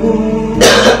wo.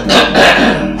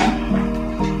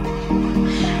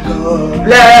 God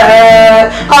bless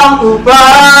Uncle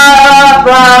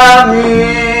Papa me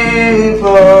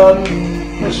for me.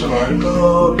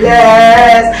 God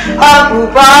bless Uncle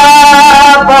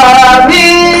Papa me.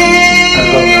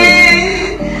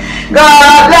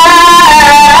 God bless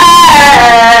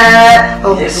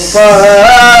Uncle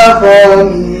Papa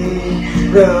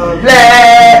me. God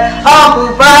bless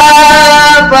Uncle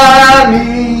Papa me.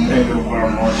 Thank you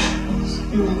very much.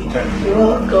 You're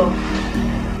welcome.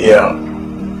 Yeah.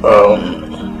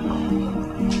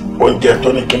 Oúnjẹ tó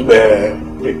ní kí n bẹ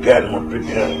prepare mo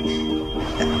prepare.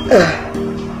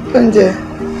 Oúnjẹ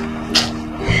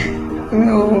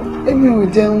èmi ò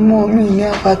jẹun mọ́, mi ní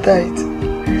appetite.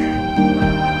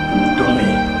 Tómi,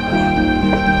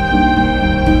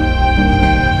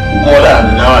 more than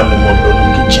an hour ni mo lọ ní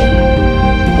kitchen.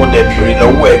 Mo dẹ̀ bèrè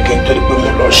lọ́wọ́ ẹ̀ kí n tó di pé mo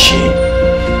lọ ṣe.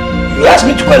 You asked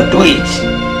me to go and do it.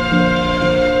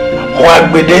 Mo wá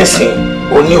gbé dẹ́sìn.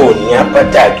 O ní òní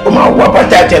appetite, o máa wọ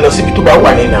appetite ẹ lọ síbi tó bá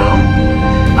wà nínú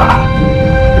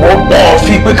wọ́n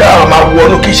fi pé káwọn máa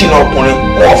wọnú kitchen ọkùnrin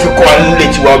wọ́n fi kọ́ wa nílé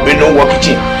tiwa obìnrin ló ń wọ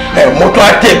kitchen mo tún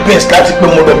á tẹ̀ pins láti pé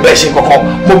mo lọ bẹ́ẹ̀ ṣe kankan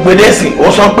mo gbé dẹ́sìn ó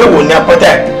sọ pé òní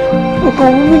appetite. ọkàn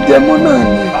òun mi jẹ mọ́ náà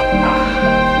ni.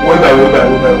 wọ́n báyìí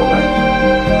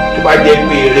tó bá jẹ́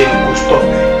pé eré ni kò stop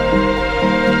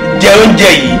jẹ oúnjẹ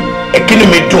yìí ẹ̀kínú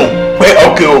mi dùn pé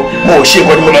ọkẹ́ o mo ò ṣe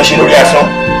nǹkan tí mo lọ ṣe lórí asán.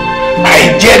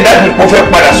 àìjẹ́ dájú pé ó fẹ́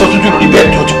padà sọ́sútù lórí bẹ́ẹ̀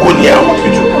tó ti kó ní àwọn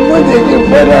ọ̀fíìtù. ọmọdé kì í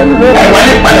padà lọ. àìwá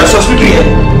ní padà sọ́sútù yẹn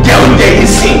jẹ́ oúnjẹ yìí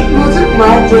sìn. mo ti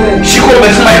máa jẹ. ṣíkò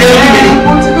bẹ̀rẹ̀ sí máa jẹ́ lórí mi.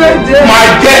 mo ti fẹ́ jẹ. máa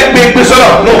jẹ́ pé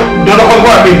sọ́dọ̀ no dandan kọ́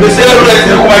fún àgbẹ̀ ìgbésẹ̀ lórí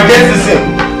ẹ̀sìn kó máa jẹ́ sísìn.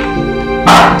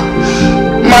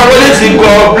 máa wọlé sí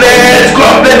God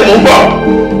bless mò ń bọ̀.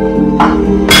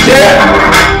 ṣé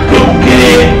kí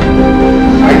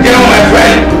I tell my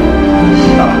friend.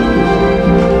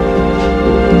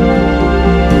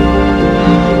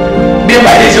 Bí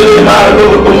ìbàdí ṣe ló máa lọ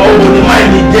ọmọ owó ni máa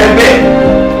ní jẹ bẹ́ẹ̀.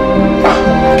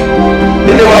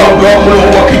 Nílé wa ọ̀dọ́ ọkùnrin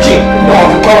wọ kíchìn náà wọ́n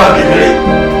fi kọ́ wa kékeré.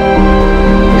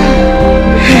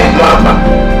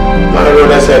 Máa lọ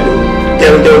lẹ́sẹ̀ lò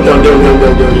jẹun.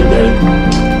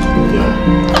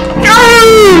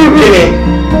 Kí ni?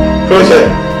 Process.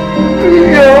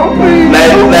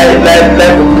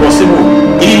 Life possible.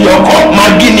 Iyọ̀ kọ́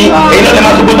magi ni èyí náà lè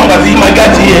máa tó gbọ́dọ̀ àti magi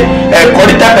àti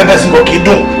kọ́ríta pẹ́pẹ́ sí kò kì í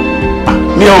dùn.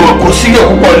 Mi ò kò sí yóò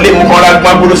púpọ̀ lé mu kọ́ra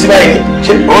gbàgbóró sí báyìí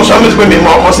ṣe ó sọ mí pé mi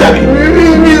mọ ọkọ sí àbí.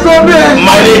 mi sọ bẹ́ẹ̀.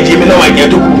 Máléèjì mi náà máa jẹ́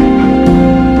tó kù.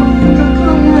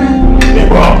 Mi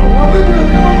kọ́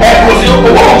kò sí owó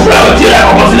ọ̀fúnra ọtí rẹ̀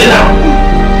ọkọ sílẹ̀ náà.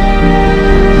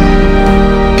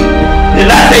 Ní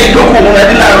láti ẹ̀yìn tó kù òun rẹ̀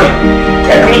dín láàárọ̀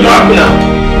ẹ̀kúrú tó wà kú náà.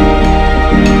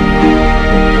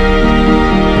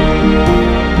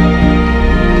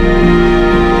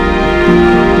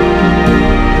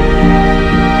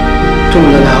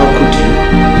 Tómilọ́lá, how could you?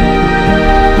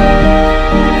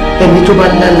 Ẹni tó bá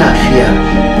lálàáfíà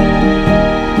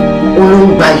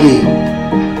olóńgbáyé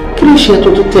kí ló ṣe tó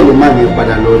tó tẹ̀lé má mi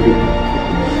padà lọ́ọ́lé?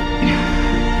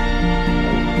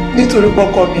 Nítorí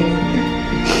pọ́kọ mi ni.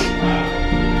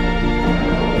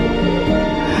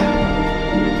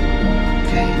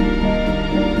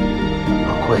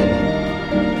 Ọkọ ẹni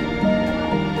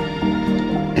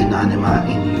an animal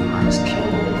in human skin.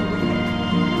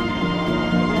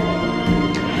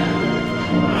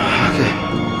 Okay.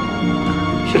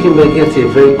 She can get a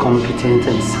very competent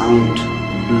and sound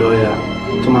lawyer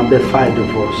tó máa bẹ file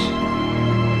divorce.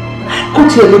 Kó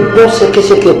tiẹ̀ lè bọ́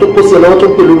ṣẹ̀kẹ̀ṣẹ̀kẹ̀ tó kó sí ẹ lọ́wọ́ tó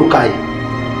ń pè lórúkà yìí.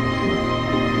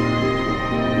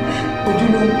 Ojú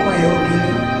ló ń kan ẹ̀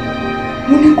obìnrin.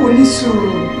 Mo ní kò ní sùúrù.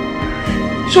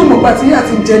 Ṣé o mọ̀ pàtí yà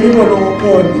ti jẹ nínú ọlọ́wọ́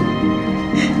Paul ni?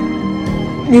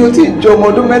 Mi ò tí ì ju ọmọ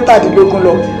ọdún 17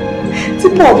 lọ tí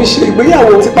Paul fi ṣe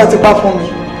ìgbéyàwó tipátipá fún mi.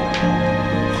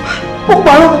 Ó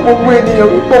parọ́ fún gbogbo ènìyàn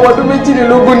wípé ọmọ ọdún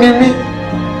 22 ni mí.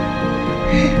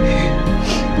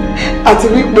 Àti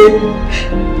wípé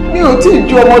mi ò tí ì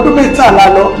ju ọmọ ọdún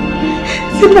 13 lọ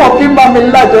tí Paul fi ń bá mi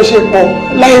lájọṣepọ̀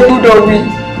láì gbúdọ̀ wí.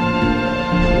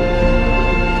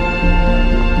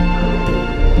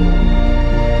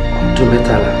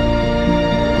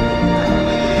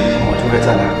 Ọdún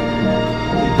 13.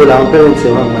 Bó làwọn pẹ́rẹ́ǹtì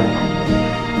ẹ̀ wá gbà yìí.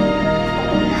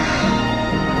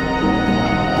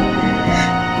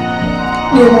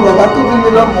 Mi ò mọ bàbá tó bí mi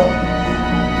lọ́mọ.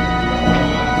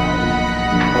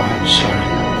 Oh, I'm sorry.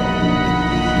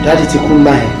 Daddy ti kú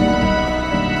mbà yẹn.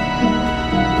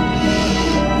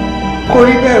 Kò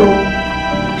rí bẹ́ẹ̀ o.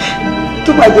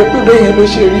 Tó bá jẹ́ pé bẹ́ẹ̀ yẹn ló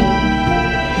ṣe rí,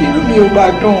 inú mi ò bá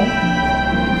dùn.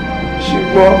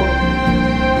 Ṣùgbọ́n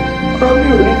ọ̀rọ̀ mi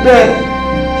ò rí bẹ́ẹ̀.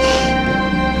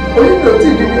 Oyún mi ò tí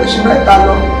ì di bí oṣù 3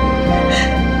 lọ.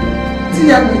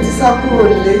 Tíyá mi ti sá kúrò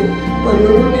nílé pẹ̀lú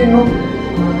oyún nínú.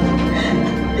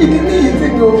 Ìdí nìyí tí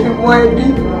mi ò fi mọ ẹbí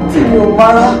tí mi ò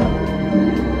mara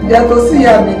yàtọ̀ sí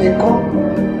ìyá mi nìkan.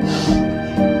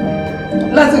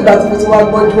 Láti ìgbà tí mo ti wá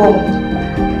gbọ́jú ọ̀hún,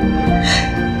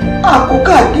 àkó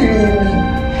káàkiri mi.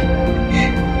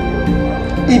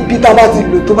 Ibi tá a bá ti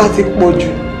lò tó bá ti pọ̀ jù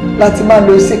láti máa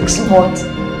lo 6 months.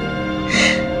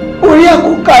 Orí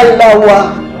àkókò ìlà wa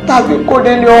tàbí kó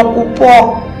délé ọkùn pọ̀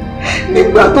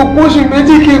nígbà tó pósù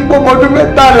méjì kí n pọ́ ọmọdún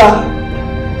 13.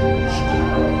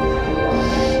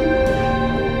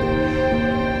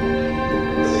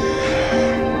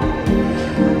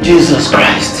 Jesus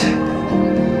Christ.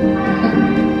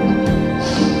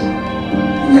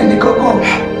 Ìyẹn ní kọ́kọ́.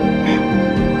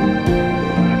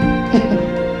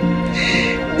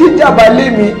 Jíjàbálé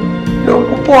mi ló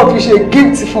kú Paul fi ṣe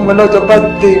gift fún mi lọ́jọ́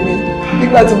birthday mi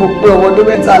nígbà tí mo pé ọmọ ọdún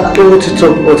 13.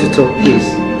 Ó ti tó, please.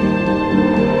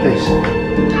 Please.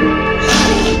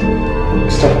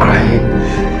 Stop crying.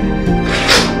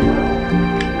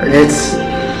 Let's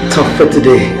talk for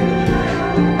today.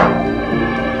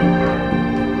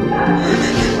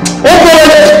 I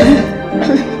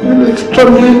feel like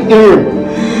struggling him.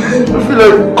 I feel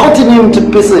like cutting him to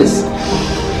pieces.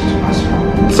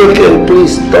 It's okay,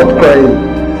 please stop crying.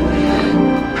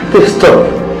 Please stop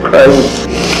crying.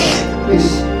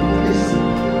 Please.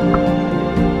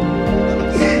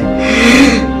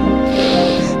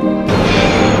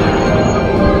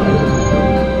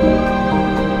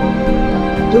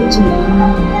 Doctor,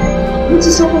 what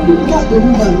is up with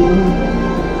that?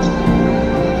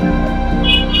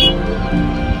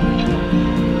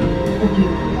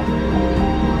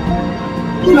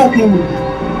 Kí ló kẹ́ wò?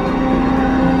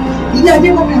 Ilé ajé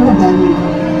kọ́kẹ́ wò bá ní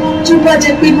tí ó bá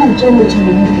jẹ́ pé náà tó lò tó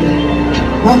lò nífẹ̀ẹ́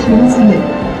wá fi mí sílẹ̀.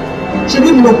 Ṣé bí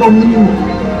mi lọ́pọ̀ mi nínú?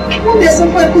 Wọ́n lè sọ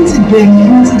pé kó ti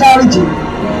bẹ̀rẹ̀ ní ti dáríjì.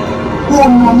 Kò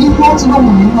mọ̀ ní kó tí wọ́n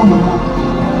mọ̀ ní mọ̀mọ́ náà.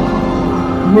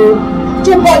 Wo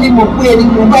tó bá lè mọ̀ pé ẹni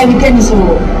mo bá ẹnikẹ́ni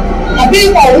sọ̀rọ̀. Àbí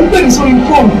ìwà òun pè mí sórí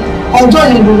fóònù ọjọ́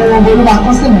yẹn ló wọ́n ló máa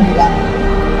kọ́ sí mi nígbà.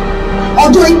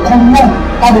 Ọjọ́ ìkan náà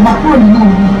padà máa kúrò nínú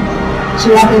mi. Ṣé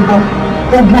wàá fẹ́ gbọ́?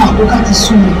 Ogun àkókò ti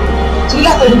sún mi tí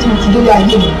látọ̀dún tí mo ti dórí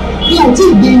ayé mi mi ò tí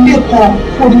ì gbé ilé kan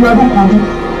fún ọdún kan rí.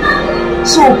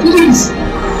 So please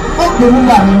má pè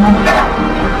nígbà mi mọ́,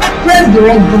 press the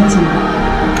red button.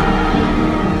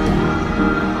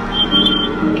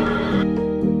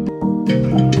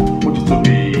 Ó ti tó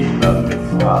bí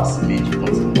mẹ́fà sí méjì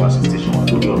kan tí mo wá sí station wa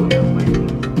lórí ọ̀rọ̀ yẹn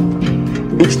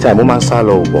pé each time ó máa ń sá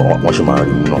lọ ọ̀bọ̀ wọ́n ṣe máa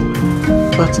rí i náà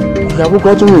but ìyàwó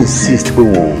gan tún insist pé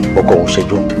ọkọ òun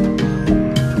ṣẹjọ́.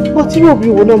 But tí yóò bí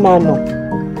wo náà máa nà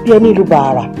bí ẹni ìlú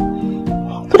bàárà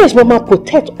tó dẹ̀ ṣe máa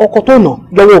protect ọkọ tó nà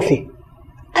lọ́wọ́ òfin.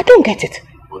 I don't get it.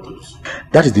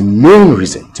 That is the main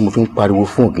reason tí mo fi ń pariwo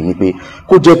fún ògì ni pé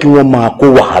kó jẹ́ kí wọ́n máa kó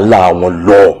wàhálà wọn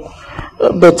lọ.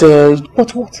 But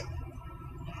what?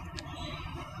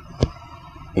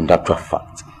 In actual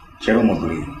fact, ṣé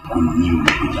ọmọbìnrin kò ní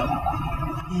olùgbèjà kankan.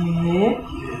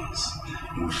 Yes.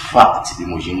 In fact, bí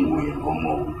mo ṣe ń wo ẹ̀rọ ọmọ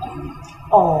orúkọ ni.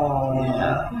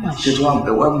 Ṣé tí wọ́n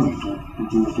bẹ wá mú ètò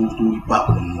tó bá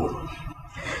òun mú ọ̀rọ̀?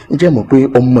 Ǹjẹ́ mọ̀ pé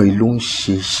ọmọ yìí ló ń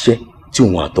ṣe iṣẹ́ tí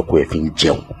òun àtọkọ ẹ̀ fi ń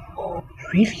jẹun?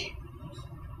 Really?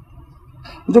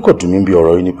 Ǹjẹ́ kò dùn mí bí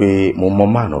ọ̀rọ̀ yìí ni pé mo mọ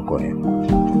máàna ọkọ yẹn.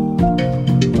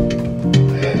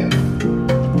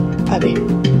 Àbẹ̀,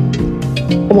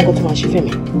 ọmọ kan tó máa ṣe fẹ́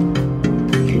mi.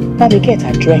 Bá mi get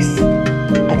address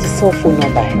àti the cell phone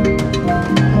number.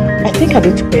 I think I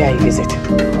need to pay her a visit.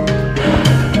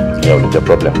 Yeah, no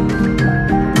problem.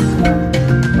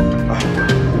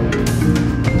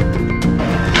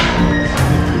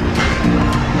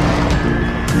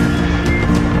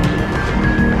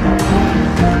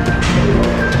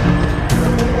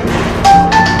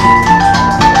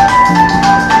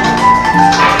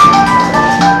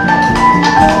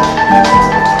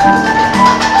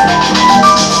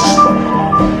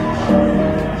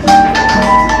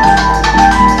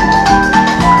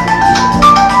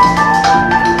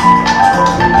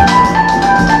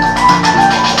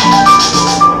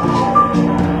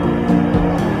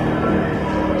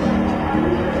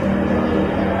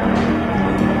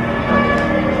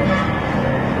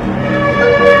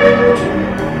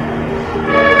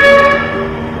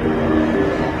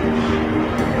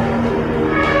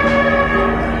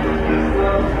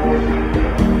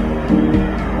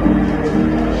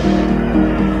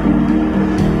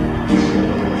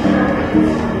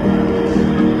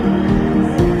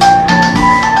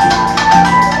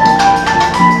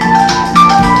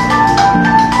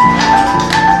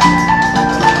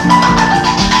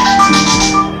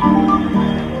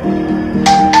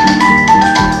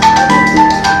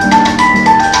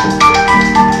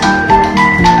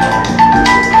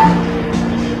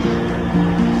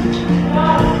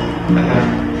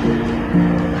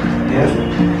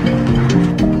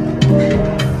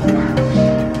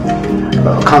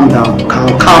 Calm down,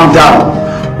 calm down.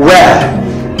 Where?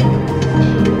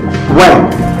 When?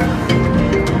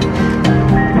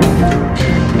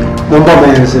 Mumbo,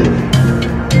 man,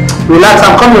 relax,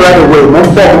 I'm coming right away.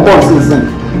 Mumbo, listen.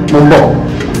 Mumbo.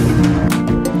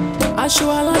 Aso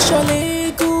Alaso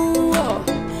legun o,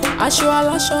 Aso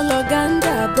Alaso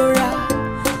loganda bora.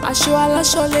 Aso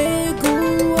Alaso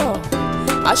legun o,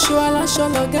 Aso Alaso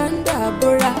loganda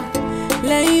bora.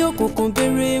 Lẹ́yìn òkùnkùn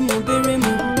bèrèmù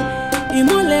bèrèmù.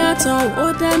 Ìmọ́lẹ̀ àtàn ó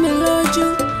dá mi lójú.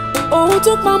 Ohun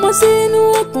tó pamọ́ sínú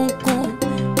òkùnkùn.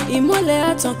 Ìmọ́lẹ̀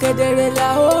àtàn kedere la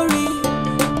ó rí.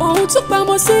 Ohun tó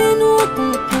pamọ́ sínú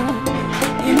òkùnkùn.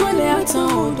 Ìmọ́lẹ̀ àtàn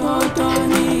ó dandan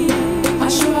ni.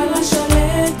 Aso Alaso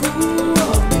legun o,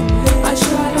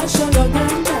 Aso Alaso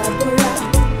loganda bora.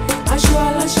 Aso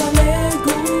Alaso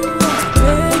legun o,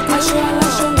 Aso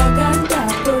Alaso loganda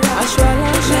bora. Aso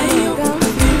Alaso lẹ́yìn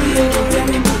òkùnkùn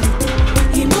bèrèmù.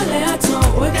 Ìmọ́lẹ̀ àtàn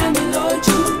ó dá mi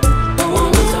lójú.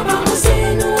 Ohun tó pamọ́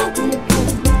sínú òkùnkùn.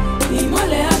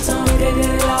 Ìmọ́lẹ̀ àtàn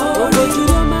kedere la ó rí.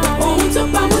 Ohun tó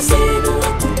pamọ́ sínú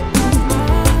òkùnkùn.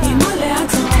 Ìmọ́lẹ̀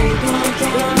àtàn ó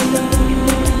dandan ni.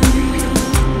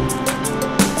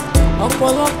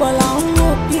 Ọ̀pọ̀lọpọ̀ là ń wò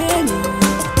bí ènìyàn.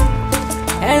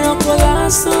 Ẹranko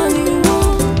lásán ni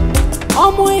wọ́n.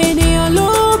 Ọmọ ènìyàn ló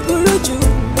burú jù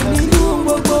nínú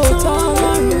gbogbo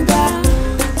tọ́lọ́run dá.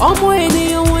 Ọmọ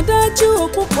ènìyàn wọn dájú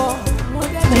púpọ̀.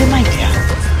 Ẹ máa jà.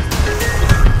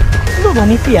 Ló wà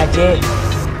ní fìyà jẹ ẹ.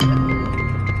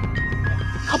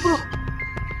 Àbúrò,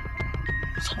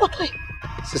 sọ́pọ̀tọ̀ ẹ̀.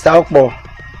 Sista Ọ̀pọ̀.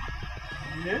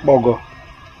 Bọ̀gọ̀.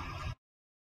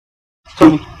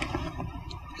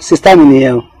 Sista mi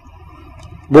nìyẹn o.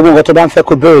 Gbogbo nǹkan tó bá ń fẹ́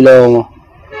kó béèrè lọ́wọ́ wọn.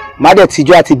 Má dẹ̀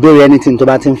tijú àti béèrè anything tó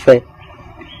bá ti ń fẹ́.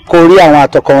 Kó rí àwọn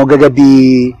àtọkọ wọn gẹ́gẹ́ bí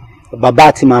bàbá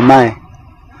àti màmá ẹ̀.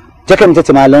 Jẹ́ kí mi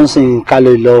tètè máa lọ sìn ká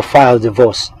lè lọ file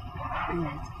divorce.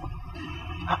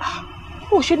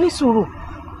 Ó ṣe ní sùúrù.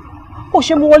 Ó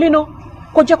ṣe mú wọlé náà.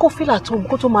 Kó jẹ́ kó feel at home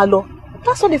kó tó máa lọ.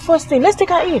 That's not the first thing. Let's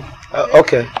take her in.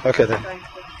 Okay then.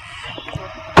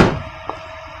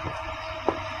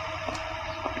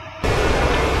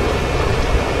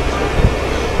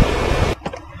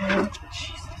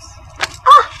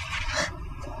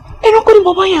 Ẹranko ni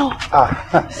bàbá yẹn o.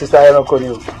 Sista ẹranko ni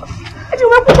o. Ẹ ti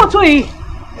wọ́n púpọ̀ tó yìí.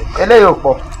 Eléyìí ò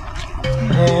pọ̀.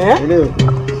 Eléyìí ò pọ̀.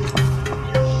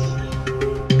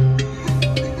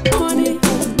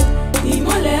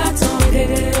 Ìmọ́lẹ̀ àtàn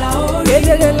kedere la ó rí.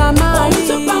 Kedere la máa rí. Ohun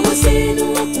tó pamọ́ sínú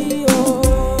òkùnkùn.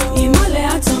 Ìmọ́lẹ̀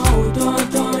àtàn ó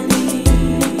dandan ni.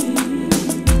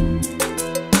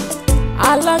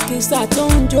 Alákìísà tó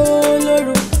ń jó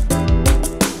lóru.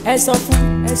 Ẹ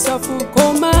sọ fún kó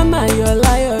má máa yọ̀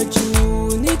láyọ̀ jù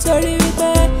nítorí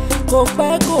wípé kò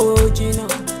pẹ́ kò jìnnà.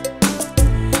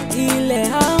 Ilẹ̀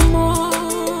á mọ́.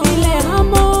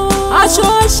 Aṣọ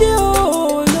ṣe ò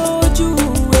lójú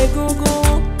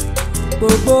egungun.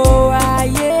 Gbogbo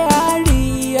ayé á rí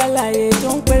alààyè tó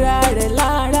ń pera rẹ̀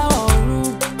lára ọ̀run.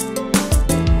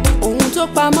 Ohun tó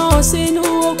pamọ́ sínú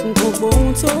òkùnkùn gbòhun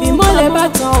tó pamọ́. Ìmọ́lẹ̀ bá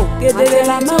tàn ò kedere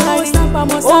la máa rí.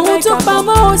 Ohun tó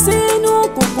pamọ́ sínú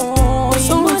òkùnkùn.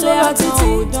 Ìmọ́lẹ̀ àtàn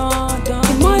ò dandan.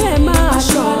 Ìmọ́lẹ̀ máa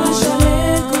Aso Alaso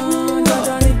legun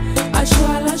dandan ni. Aso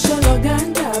Alaso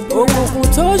loganda bora. Òkùnkùn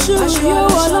tó ṣú yóò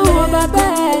wọ́ lọ́wọ́ bá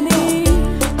bẹ́ẹ̀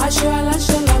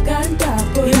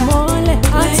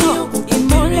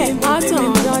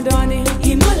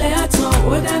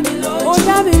ó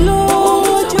dá mi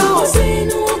lójú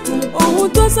ohun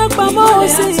tó sọ pamọ́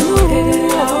sínú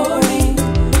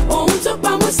ohun tó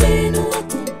pamọ́ sínú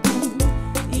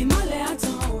ìmọ́lẹ̀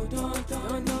àtàn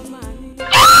dandan máa ní.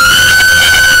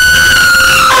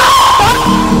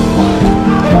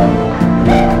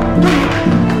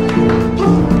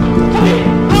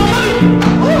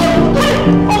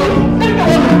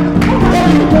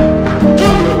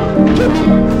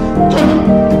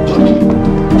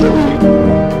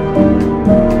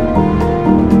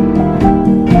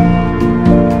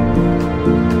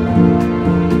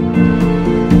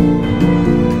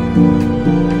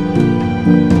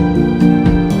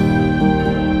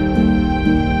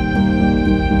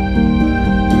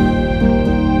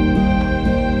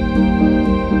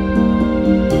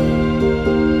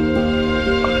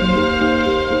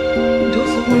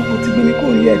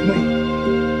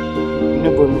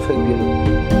 Níbo ló fẹ́ gbé lọ?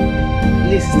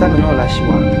 Ilé sísá mi náà la ṣe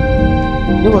wá.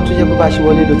 Níwọ̀n tó jẹ́ pé bá ṣe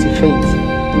wọlé ló ti fẹ̀yìntì.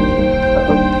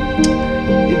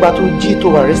 Ìgbà tó jí tó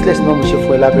wà restless náà mo ṣe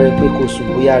fún ẹ lábẹ́rẹ́ pé kò sùn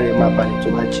bóyá rẹ̀ máa balẹ̀ tó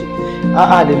bá jí.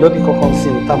 A lè lọ́bì kankan sí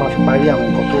i tá a máa fi parí àwọn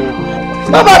nǹkan tó.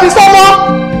 Bàbá mi sọ́mọ́!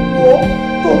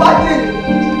 Tó bá dé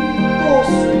tó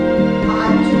sùn,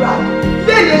 àdúrà.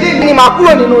 Léèlé ni màá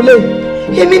kúrò nínú ilé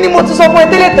yìí. Èmi ni mo ti sọ fún ẹ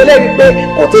tẹ́lẹ̀tẹ́lẹ̀ wípé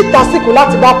kò tí ì tásìkò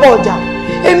láti bá pọ̀ ọjà.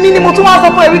 Èmi ni mo tún wá sọ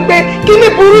fún ẹ wípé kí ní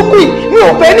burúkú yìí mi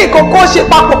ò fẹ́ nìkan kó ṣe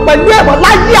papọ̀ pẹ̀lú ẹ̀mọ́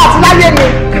láyé àti láyé mi.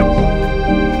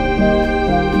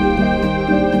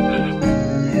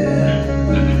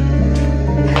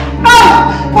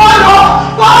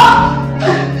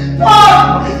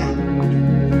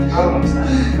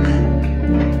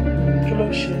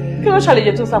 Kí ló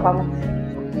ṣàlejò tó sápamọ́?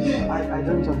 I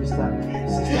don't understand.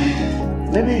 Sister,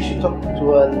 maybe you should talk to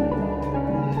a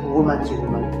woman to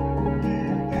woman.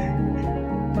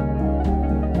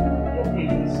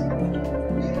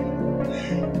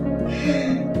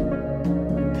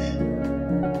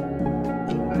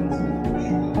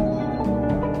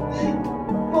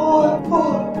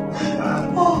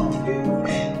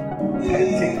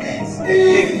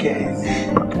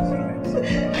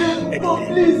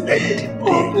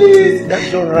 Please,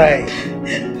 that's all right.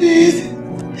 Please.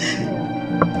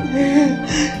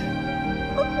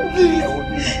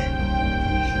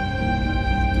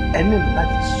 Ẹni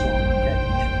láti sọ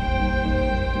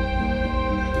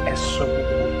ẹ sọ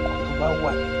gbogbo nǹkan tó bá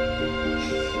wà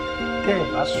tẹ́ ẹ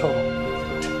bá sọ̀rọ̀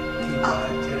kí bá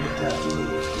jẹ́rí dájú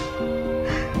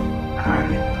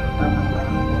ààrẹ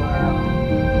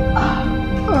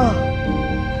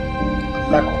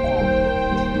lákòókò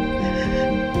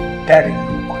dárí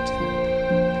lórúkọ tí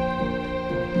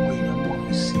wọ́n yàn mọ́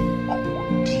mi sí ọkọ̀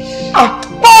dì.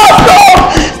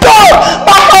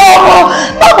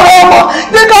 Bàbá ọmọ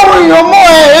jẹ́ káwọn èèyàn mọ̀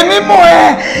ẹ́ èmi mọ̀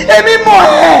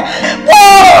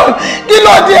wọ́n kí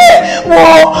ló dé wọ́n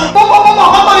mọ̀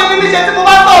ọmọ yẹn níbi iṣẹ́ tí mo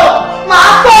bá sọ̀rọ̀ màá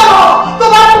sọ̀rọ̀ tó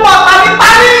bá fún wa parí.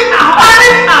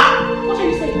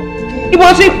 Ibo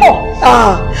ti pọ̀.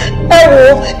 Ẹ wo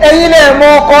ẹ̀yin lẹ mọ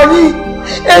ọkọ yìí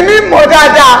èmi mọ̀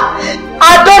dáadáa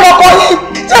àdọ́lọ́kọ yìí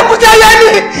jẹ́kújẹ́ yẹn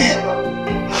ni.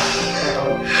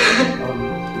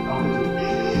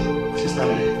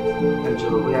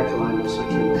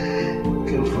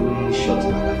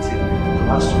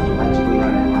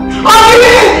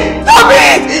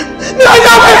 Mi ò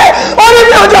yọ wẹ̀rẹ̀, orí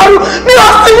mi ò dàrú, mi ò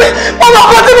síwí, mo mọ̀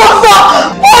kó tí mo sọ,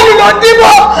 wọ́n ní lọ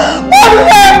dìbò, wọ́n ní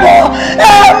ẹ̀mọ́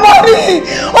ní,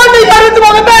 ó ní ìyá tí mo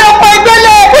fi bẹ́ẹ̀ ọ̀pọ̀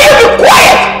ìgbélé. Will you be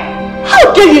quiet? How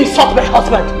dare you insult my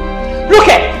husband? Look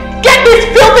at, get this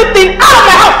filthy thing out of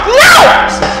my house now!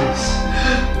 Please.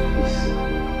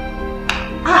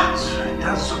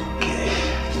 That's okay.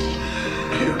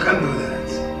 You can do that.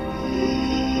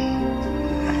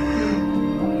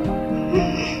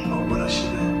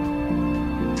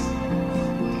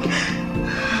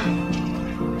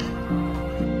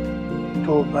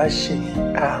 Tó o bá ṣe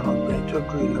àrùn ọgbẹ́ tó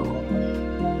dúró lọ́wọ́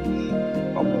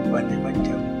ọmọ ọba ní máa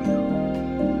jẹ́ gbogbo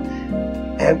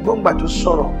ẹ̀gbọ́n gbà tó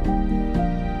sọ̀rọ̀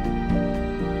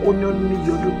ó ní ó ní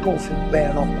yọdún tó ń fi bá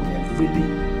ẹranko yẹn gbélé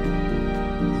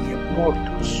ìyẹn Paul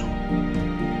tó sùn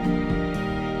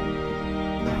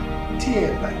tí ẹ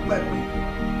bá gbàgbé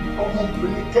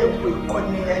ọmọbìnrin tẹ́wọ́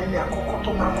ìkọ́ni ẹni àkọ́kọ́ tó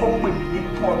máa kọ́ pè mí ní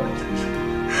Paul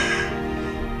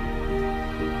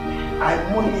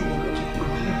àìmọye ìlú ti pè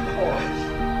mí ní Paul.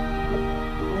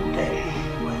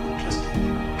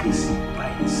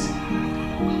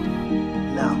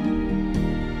 Now,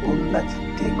 all that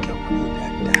take your money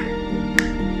that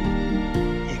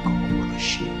you go on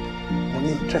ship.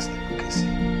 Money interest in case.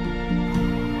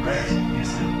 Right? Yes,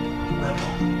 sir. Remember,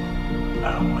 I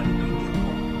don't want to do it.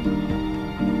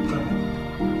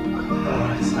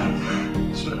 Alright, sir.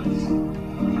 Sure.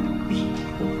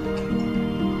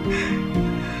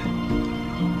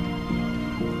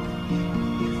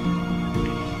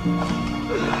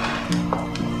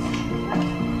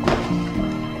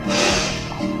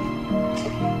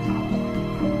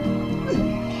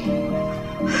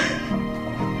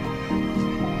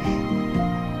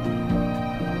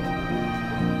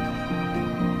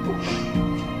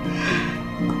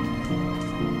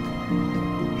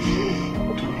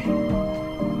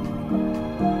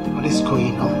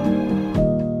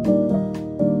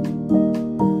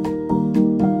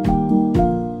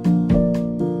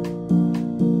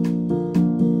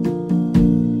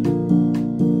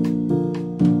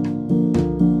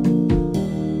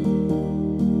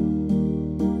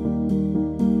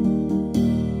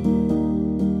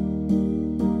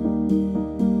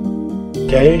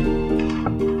 Jay?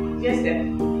 Yes, sir.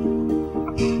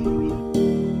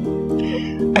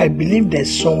 I believe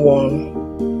there's someone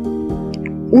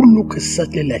who looks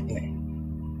exactly like me,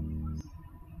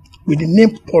 with the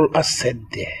name Paul has said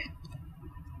there.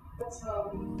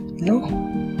 No,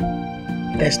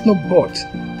 there's no but.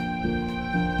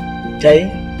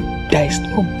 Jay, there is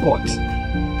no but.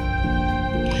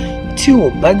 Tí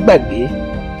o bá gbàgbé,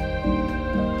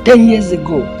 10 years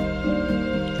ago,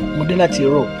 mo dé láti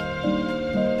Europe.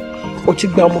 O ti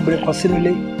gba ọmọbìnrin kan sínú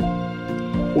ilé.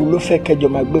 O ló fẹ́ kẹjọ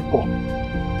máa gbé pọ̀.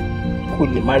 Kò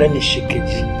lè má rẹ́ni ṣe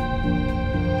kejì.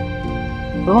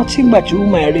 Rántí ìgbà tí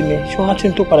wúmọ̀ ẹ̀ rí mi, ṣé rántí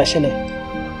tó padà ṣẹlẹ̀?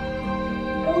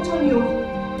 Ó tó ní o.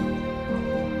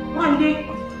 One day,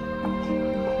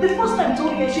 the first time tó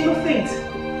yẹ ṣe ló faint.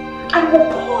 And Paul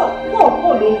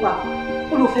ló ń pa.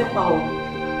 Ó ló fẹ́ pa ọ́.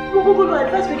 Gbogbo ló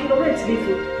advice pé kí lọ rẹ̀ ti lè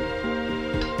fi.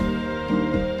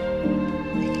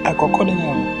 Àkọ́kọ́ nínú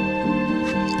àwọn.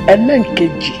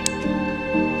 Ẹlẹ́nkejì.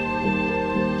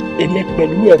 Èmi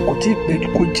pẹ̀lú ẹ̀ kò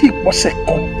tí ì pọ́sẹ̀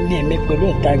kan ní èmi pẹ̀lú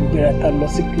ẹ̀ tá a gbéra tá a lọ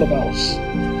sí club house.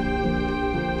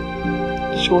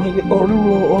 Ṣé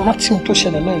ọ̀rọ̀ tí mo tó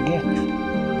ṣẹlẹ̀ náà gẹ́?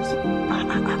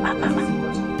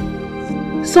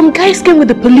 Some guys came with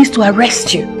the police to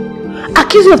arrest you,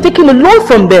 accused you of taking a loan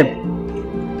from them.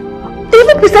 They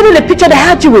even presented a picture that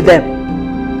had you with them.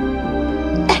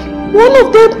 And one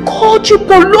of them called you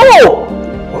Polo.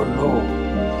 Polo.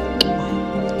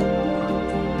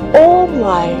 Oh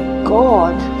my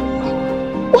God.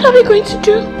 What are we going to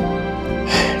do?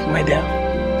 My dear,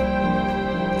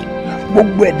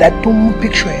 gbogbo ẹ̀dá tó mú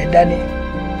picture ẹ̀ dání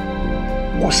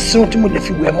kò sí ohun tí mo lè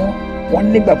fi wẹ̀ mọ́ wọ́n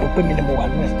nígbàgbọ́ pé mi ni mo wà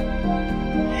nú ẹ̀.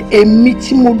 Èmi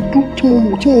tí mo ń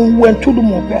wẹ̀ tó ló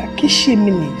mọ̀ pé kí ṣe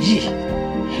mi nìyí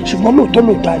ṣùgbọ́n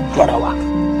lóòótọ́ àjọ ara wa.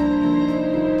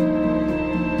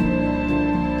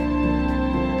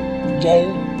 Jẹ́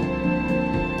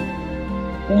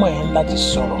ọmọ yẹn láti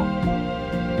sọ̀rọ̀.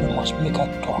 We must make her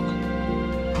talk.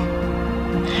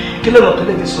 Kí ló lọ tó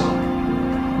lè fi sọ̀rọ̀?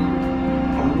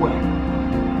 Ọwọ́ ẹ̀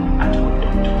àti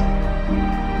ọ̀dọ́dọ́.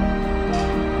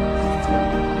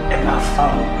 Ẹ máa fa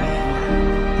ọ̀pẹ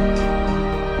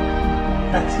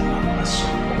láti máa bá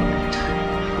sọ̀rọ̀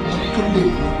tó lè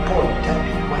mú Paul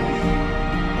jáde wálé.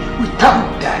 Without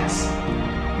that,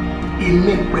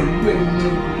 èmi pẹ̀lú ẹ̀mí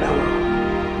ìwúláwà.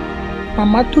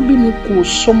 Màmá tó bí mi kò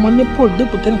sọmọ ní Paul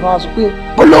dépò tẹ́lẹ̀ kan wá sọ pé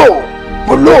Polo.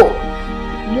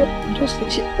 Just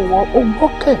ṣe ọgbọ́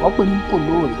kẹ́ẹ̀kọ́ pé ní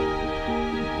Polo rẹ̀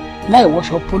láì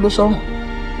wọṣọ Polo sọ́run.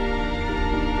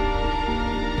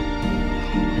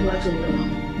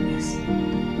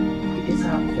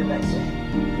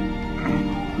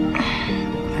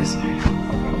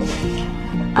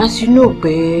 As you know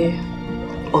pé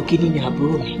Ògìní ni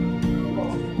àbúrò mi,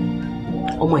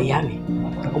 ọmọ ìyá mi,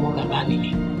 ọmọ bàbá mi ni.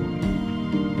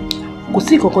 Kò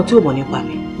sí nǹkankan tí ó mọ̀ nípa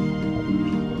mi.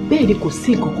 Bẹ́ẹ̀ ni kò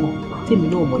sí nǹkankan tí èmi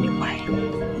náà mọ̀ nípa ẹ̀.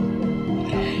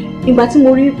 Ìgbà tí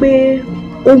mo rí pé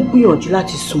ó ń gbìyànjú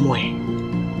láti súnmọ́ ẹ̀,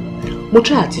 mo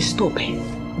try àti stop ẹ̀.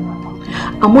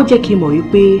 Àmọ́ jẹ́ kí n mọ̀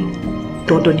wípé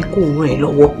dandan ni kó ràn ẹ́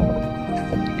lọ́wọ́.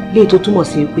 Léyìí tó túmọ̀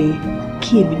sí pé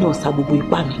kí èmi náà sa gbogbo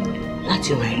ipá mi láti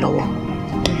ràn ẹ́ lọ́wọ́.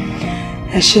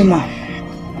 Ẹ ṣé mà,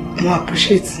 mo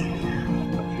appreciate.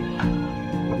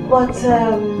 But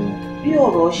bí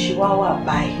ọ̀rọ̀ ṣe wà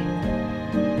báyìí,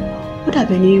 ó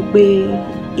dàbí ẹni pé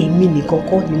èmi nìkan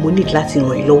kọ́ ni mo need láti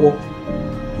ràn ẹ́ lọ́wọ́.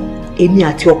 Èmi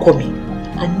àti ọkọ mi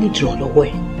a need ràn lọ́wọ́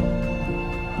ẹ̀.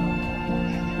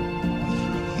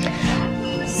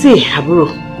 See, àbúrò,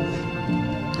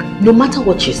 no matter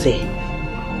what you say,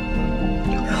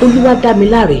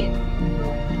 Olúwadámiláre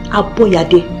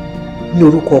Abọ́yadé ní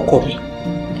orúkọ ọkọ mi.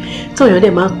 Tọ́yàn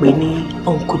dẹ̀ máa ń pè ní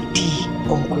Uncle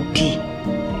D.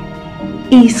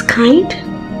 He is kind,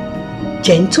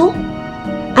 gentle,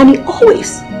 and he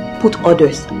always put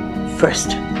others first.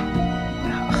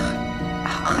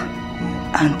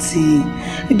 Auntie,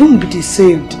 don't be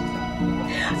deceived.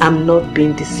 I'm not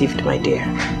being deceived, my dear.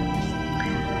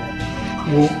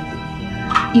 Wo,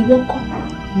 ìwọ kọ́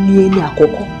ni ẹni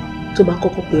àkọ́kọ́ tó bá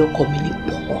kọ́kọ́ pè ọkọ mi ní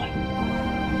Paul.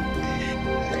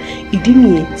 Ìdí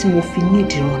nìyẹn tí mo fi ní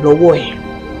ìdìrànlọ́wọ́ ẹ̀.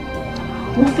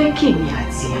 Mo fẹ́ kí èmi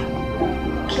àti ẹ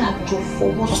kí a jọ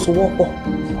fọwọ́sowọ́pọ̀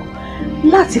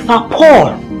láti fa Paul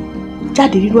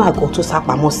jáde nínú àgọ́ tó sá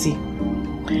pamọ́ sí.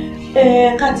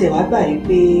 Ká tiẹ̀ wá gbà yí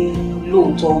pé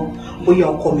lóòótọ́ bóyá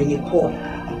ọkọ mi ní Paul.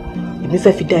 Èmi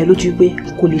fẹ́ fi dá ẹ lójú pé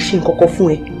kò lè ṣe nǹkan kan fún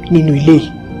ẹ nínú ilé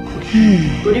yìí.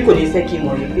 Torí kò ní fẹ́ kí n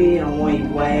mọ̀ wípé àwọn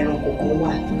ìwà ẹranko kan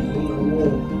wà ní owó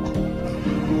òun.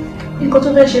 Nǹkan tó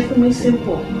fẹ́ ṣe fún mi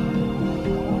simple.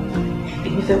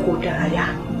 Èmi fẹ́ kó dárayá,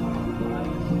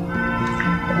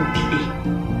 kó dìde,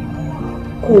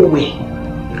 kó wẹ̀,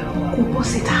 kó kó bọ́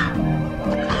síta.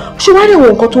 Ṣé wàá rí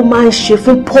àwọn nǹkan tó máa ń ṣe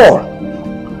fún Paul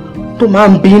tó máa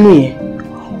ń bínú yẹn?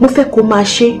 Mo fẹ́ kó máa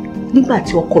ṣe nígbà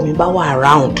tí ọkọ mi bá wà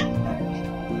around.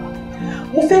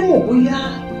 Mo fẹ́ mọ̀ bóyá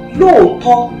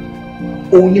lóòótọ́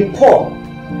òun ni Paul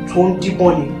tó ń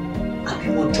díbọ́n ni àbí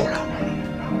wọ́n jọra wọn.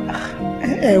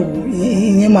 Ẹ wò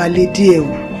ìyẹn máa lè díẹ̀ o.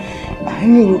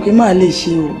 Àmì ìròkè máa lè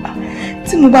ṣe o.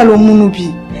 Tí mo bá lọ múnú bí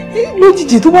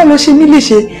lójijì tó bá lọ ṣe mí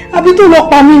léṣe àbí tó lọ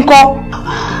pa mí ńkọ́.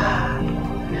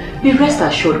 Be rest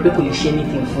assured pé kò lè ṣe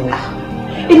anything fún wa.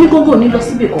 Èmi gbogbo ní lọ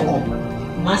síbi kankan.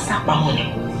 Má sápa wọn ni.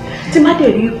 Tí má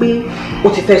dẹ̀ rí pé o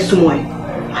ti fẹ́ súnmọ́ ẹ̀,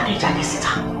 má dẹ̀ jáde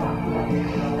síta.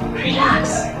 Relax.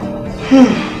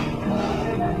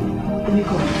 Èmi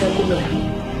kò fẹ́ kó lọ.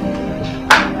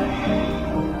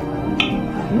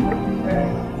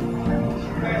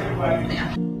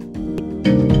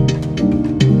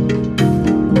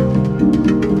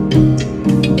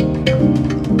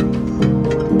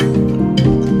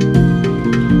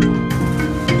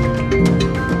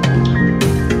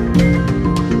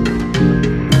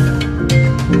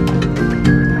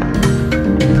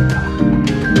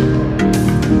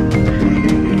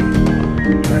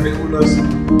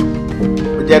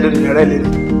 Jadon Yarele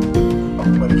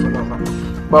ọ̀pọ̀lọpọ̀ fọlọ́mà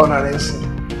báwo náà rẹ̀ ń sìn.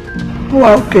 Ó wà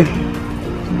òkè.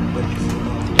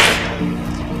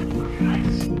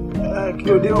 Kí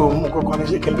ló dé òun mú kọ́kọ́ ní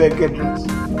ṣe kí n bẹ́ẹ̀ get dressed.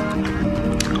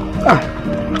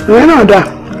 Ìwé náà dà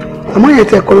àmọ́ yẹn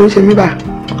ti ẹ̀kọ́ ló ń ṣe mí báyìí.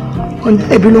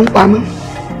 Ẹbí ló ń pa mí.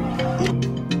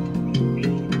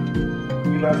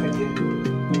 Kí ló fẹ́ jẹ?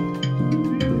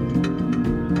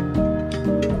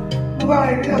 Mo bá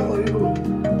rí ẹ̀kọ́ ríro.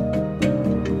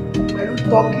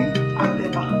 Turkey and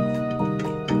liver.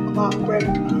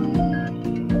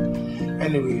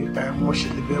 Anyway, mo ṣe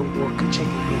lè bẹ wọ kitchen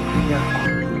gbé ní àkọ́.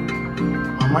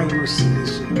 Màmá yóò sì lè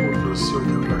ṣe ó lọ sí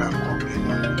ọjọ́ lọ́ra kan bí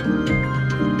náà.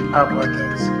 How about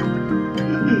that?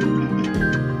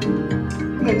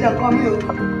 Mi ò jẹ́ nǹkan mi o.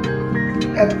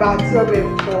 Ẹ̀bà àti ọbẹ̀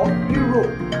ẹ̀fọ́ rírò.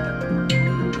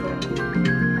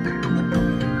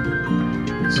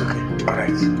 It's okay. All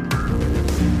right.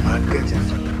 I'll get it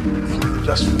for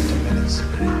just 15 minutes.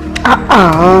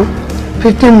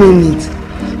 15 minutes.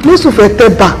 Lóṣù fẹ́ tẹ́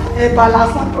bà. Ẹ̀bà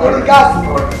lásán orí gáàsì.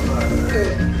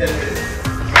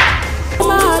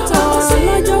 Máa tàn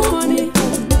lọ́jọ́ kan ní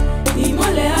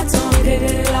ìmọ́lẹ̀ àtàn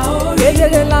kedere la ó rí.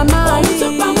 Kedere la máa rí. Ohun tó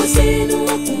pamọ́ sínú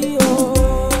òkun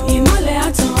ìmọ́lẹ̀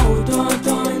àtàn ò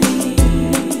dandan ni.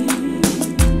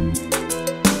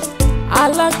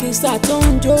 Alákìísà tó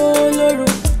ń jó lóru.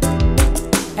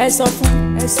 Ẹ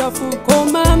sọ fún kó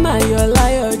má má yọ̀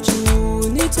láyọ̀ jù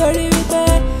nítorí wípé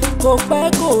kò pẹ́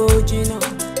kò jìnnà.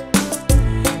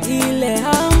 Ilẹ̀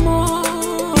á mọ́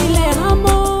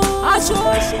aṣọ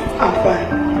ṣe.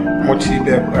 Mo ti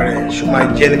bẹ parẹ́ ṣó máa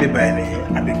jẹ́ níbí báyìí ni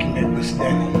àbí kí n bẹ gbèsè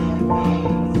dání.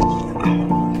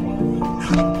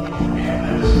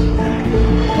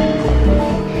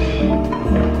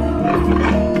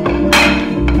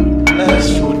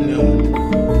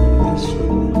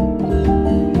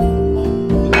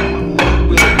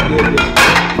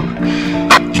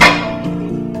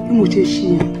 Mo ṣe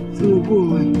ṣe tí mo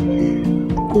gbóòrùn ẹ̀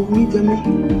kò ní jẹ mí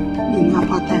nínú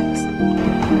apartheid.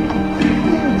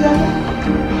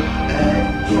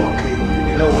 Okay,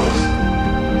 you know what?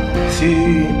 Tí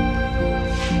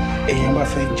èèyàn bá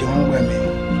fẹ́ jẹun gbà mí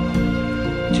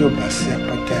tí ó bá sí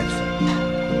apartheid fún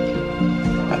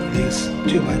at least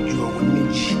tí ó bá ju ọwọ́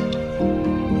méjì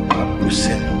wà bú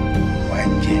sẹ́nu wà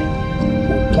jẹ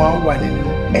òkun á wà nínú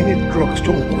any drugs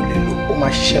tó ń kó lè lò ó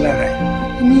máa ṣiṣẹ́ lára ẹ̀.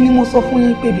 Èmi ni mo sọ fún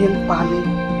yín pé bí ń pa mí.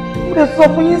 Mo lè sọ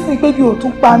fún yín sí pé bí ò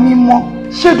tún pa mí mọ́.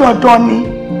 Ṣé dandan ni?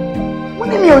 Mo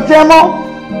ní mi ò jẹ mọ́.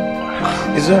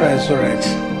 It's alright, it's alright.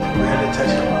 We had a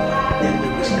touch of and we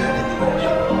were standing in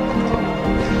the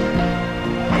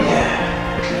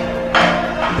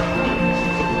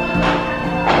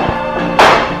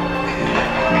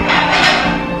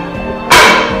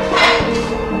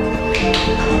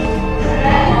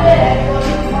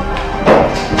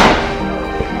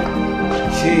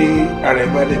tí ààrẹ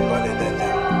bá lè balẹ̀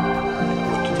dáadáa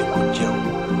ó tún jẹ́ kó jẹun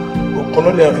òkun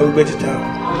ló lè fẹ́ gbé títà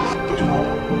ojúmọ́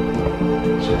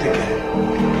so take care.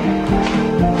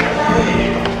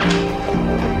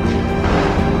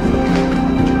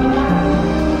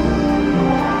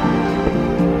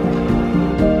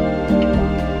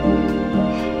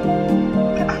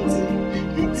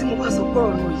 Àǹtí tí mo bá sọ pé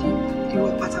ọ̀rọ̀ yìí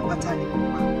irọ́ pátápátá ni mo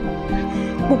pa.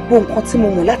 Gbogbo nǹkan tí mo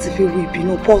mọ̀ láti fi ru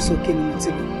ìbínú Paul sókè ni mo ti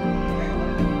lò.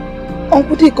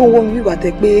 Ọ̀nkúdì kan wọ́n mi wíwà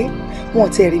tẹ́ pé wọ́n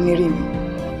ti rí mi rí mi.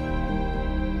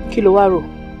 Kí ló wá rò?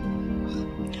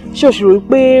 Ṣé o ṣòro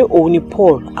pé òun ni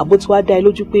Paul àbó tí wàá dá ẹ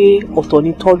lójú pé ọ̀tọ̀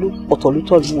ni Tọ́lú ọ̀tọ̀ ló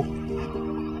Tọ́lú wò?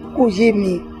 Kò yé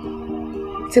mi.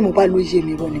 tí mo bá ló yé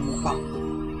mi rọ ni mo pa.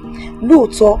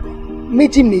 Lóòótọ́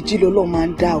méjì méjì lọ́lọ́ máa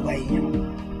ń dá àwa èèyàn.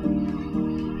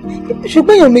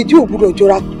 Ṣùgbọ́n èèyàn méjì ò gbúdọ̀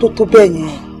jọra tó bẹ́ẹ̀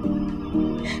yẹn.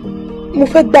 Mo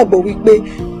fẹ́ gbàgbọ́ wípé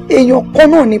èèyàn kan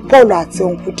náà ni Paul àti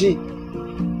Uncle D.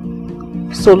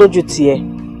 So lójú tiẹ̀,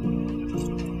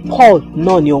 Paul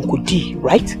náà ni Uncle D,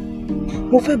 right?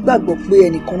 Mo fẹ́ gbàgbọ́ pé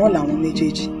ẹnìkan náà làwọn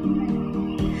méjèèjì.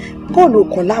 Paul ò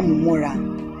kàn láàmú mọ́ra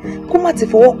kó má ti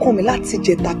fọwọ́ kàn mí láti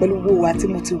jẹta pẹ̀lú owó wa tí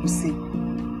mo ti wù sí.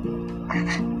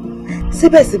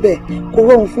 Síbẹ̀síbẹ̀ kò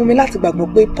rọrùn fún mi láti gbàgbọ́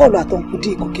pé Paul àti Uncle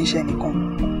D kò kí ń ṣe ẹnìkan.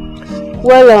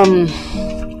 Well,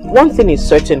 one thing is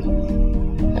certain.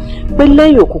 Pé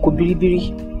lẹ́yìn òkùnkùn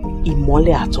biribiri,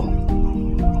 ìmọ́lẹ̀ àtàn.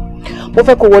 Mo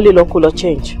fẹ́ kó wọlé lọ kó lọ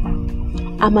change.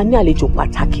 A máa ní àlejò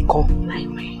pàtàkì kan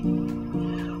láìpẹ́.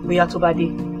 Bóyá tó bá dé,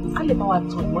 a lè bá wa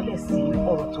tan ìmọ́lẹ̀ sí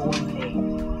ọ̀rọ̀ tó wọ́n lẹ̀.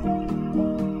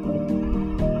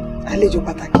 Àlejò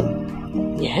pàtàkì?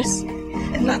 Yes.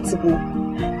 Láti wo?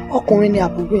 Ọkùnrin ni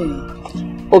àbúrò ẹ̀yìn?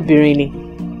 Obìnrin ni.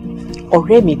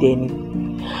 Ọ̀rẹ́ mi dẹ̀ ni.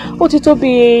 Ó ti tó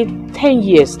bí 10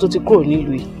 years tó ti kúrò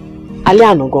nílùú yìí. Alẹ́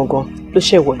àná gangan ló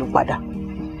ṣe ìwọ̀lú padà.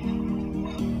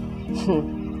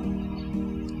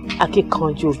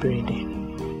 Akíkanjú obìnrin dẹ̀.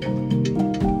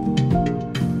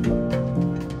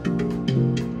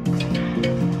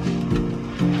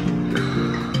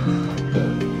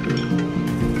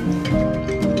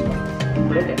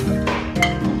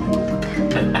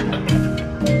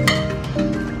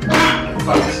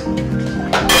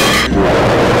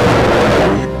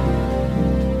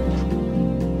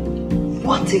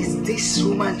 What is this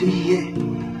woman doing here?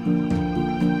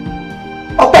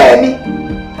 Ọpẹ́ mi,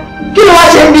 kí ló wá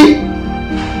ṣe ń bí?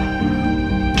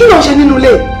 Kí ló ń ṣe nínú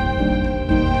ilé?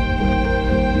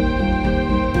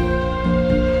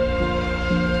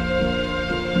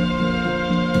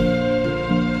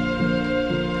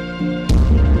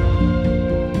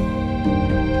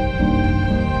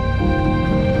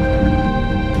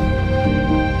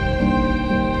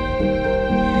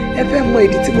 Ẹ fẹ́ mọ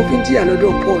ìdí tí mo fi ń jìyà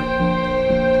lọ́dọ̀ Paul.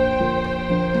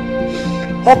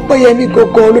 Ọpẹ́yẹmí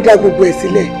gangan ló dá gbogbo ẹ̀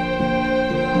sílẹ̀.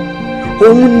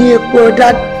 Òun ni epo ọ̀dá,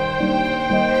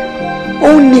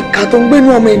 òun ni ìkà tó ń gbénú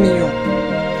ọmọ ènìyàn.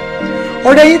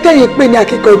 Ọ̀rẹ́ yín tẹ̀yìn pè ní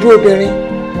akíkanjú obìnrin.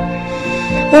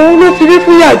 Òun ló fi rí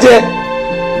fúyà jẹ.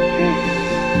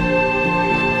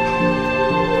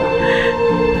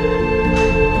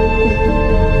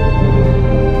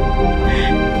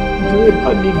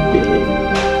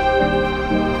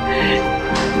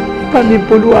 Bá mi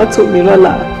bolúwa tó mi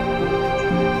lọ́la.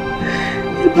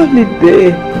 Bá mi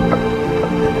bẹ́ẹ̀.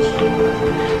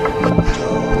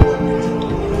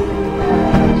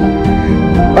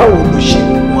 Báwo ló ṣe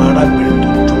mú arábìnrin tó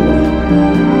dúró?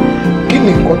 Kí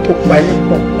ni nǹkan tó pa yín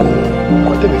pọ̀ gan-an?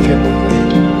 Nǹkan tẹ̀mí fẹ́ mọ̀ mọ́ ẹ̀.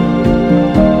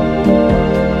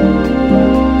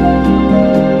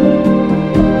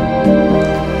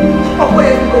 Ọpẹ́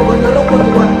yẹn gbogbo ni ọlọ́pàá tó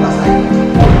wà nípa sáyé.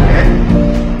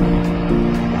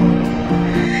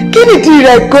 Kí nìdí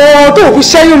rẹ̀ gan-an tó fi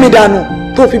ṣẹ́yún mi dànù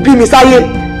tó fi bí mi sáyé?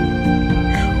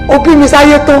 Ó bí mi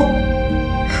sáyé tán.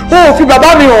 Ó ò fi bàbá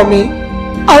mi hàn mí.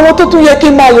 Àwọn tó tún yẹ kí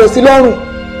n máa yọ̀ sí lọ́rùn.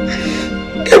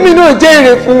 Kémi náà jẹ́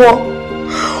èrè fún wọn.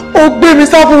 Ó gbé mi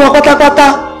sá fún wọn pátápátá.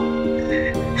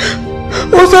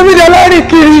 Ó sọ mí di alárìn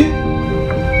kiri.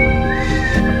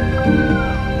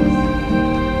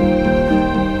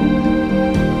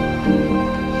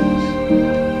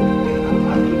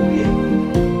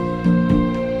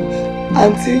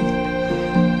 Àǹtí,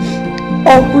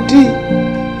 Uncle D,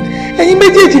 ẹ̀yin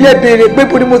méjèèjì lẹ béèrè pé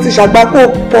bó ni mo ti ṣàgbákò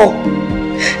pọ̀.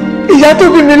 Ìyá tó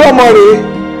bí mi lọ́mọ rèé.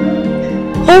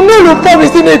 Òun náà ló fọ́ mi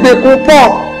sínú ìgbèkùn pọ̀.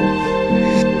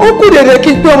 Ó kù dẹ̀dẹ̀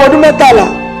kí n pé ọmọ ọdún 13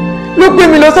 ló gbé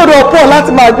mi lọ sọ́dọ̀ Paul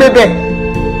láti máa gbé bẹ̀.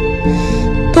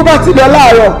 Tó bá ti lọ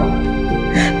láàárọ̀,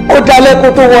 ó dalẹ́ kó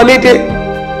tó wọlé dé.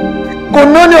 Kò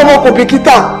ná ní ọmọ kò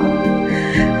bìkítà.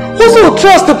 Ó sì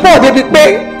trust Paul débi pé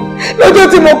lọ́jọ́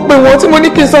tí mo pè wọ́n tí mo ní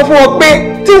kí n sọ fún wọn pé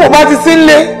tí wọ́n bá ti sí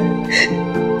nílé,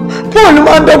 Paul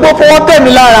máa ń dọ́gbọ́n fọwọ́ tẹ̀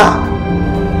mí lára.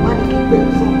 Má ní kí n pẹ̀lú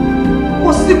sọ, kò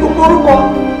sí gbogbo orúkọ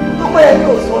ọmọ ẹ̀ ní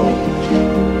òsán mi.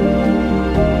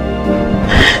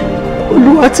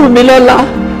 Olúwatómilọ́lá,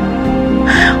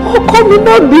 ọkọ mi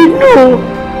náà bínú.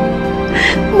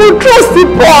 Mo trust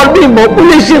Paul mi mọ̀ kó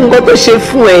lè ṣe nǹkan tó ṣe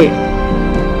fún ẹ.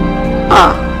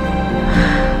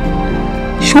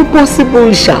 Ṣó possible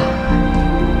ìṣà?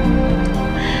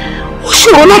 Ó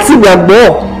ṣòro láti gbàgbọ́.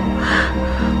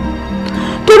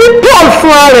 Torí Paul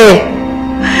fúnra rẹ̀,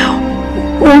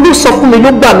 òun ló sọ fún mi, ló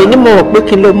gbà mí nímọ̀ràn pé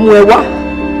kí n lọ mú ẹ wá.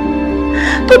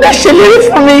 Tó dẹ̀ ṣèlérí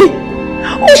fún mi,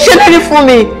 ó ṣèlérí fún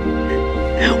mi.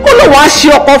 Ó lọ wá ṣe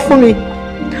ọkọ fún mi.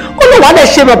 Ó lọ wá lè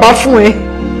ṣe bàbá fún ẹ.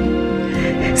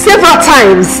 Several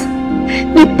times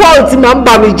ní Paul tí máa ń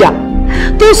bá mi jà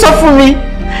tó sọ fún mi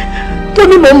tó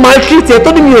ní mo máa ń treat ẹ tó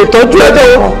ní mi ò tọ́jú ẹjọ́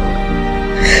wọn.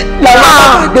 làwọn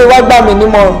àgbẹ̀ wá gbà mí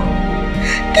nímọ̀ràn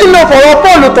kí ló fọwọ́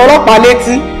Paul tọrọpàá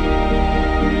létí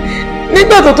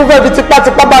nígbà tó tún fẹ́ fi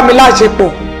tipátipá bá mi láṣepọ̀.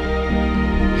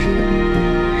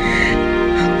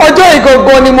 ọjọ́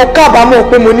ìgangan ni mo kábàámọ̀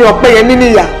pé mo ní Ọpẹ́yẹmí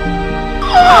níyà.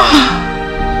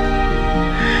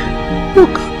 mo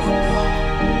kábàámọ̀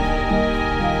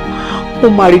mo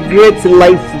máa regret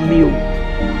life mi o.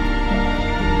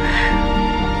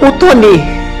 ó tọ́ ni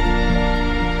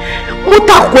mo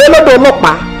takò ẹ́ lọ́dọ̀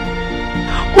ọlọ́pàá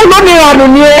mo ló ní ìranù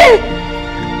ni ẹ́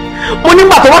mo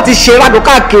nígbà tó wọ́n ti ṣe ìranù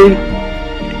káàkiri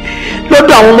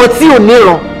lọ́dọ̀ àwọn ọmọ tí ò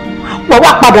níran wọ́n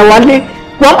wá padà wálé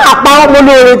wọ́n máa pa ọmọ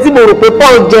olóore tí mo rò pé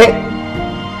Paul jẹ́.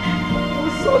 mo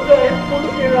sọ bẹ́ẹ̀ mo ló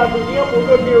ní ìranù ni ẹ́ mo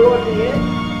ló ní irọ́ ni ẹ́.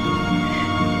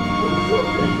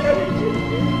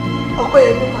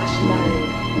 Ọpẹ́yẹmí máa ṣe lára ẹ̀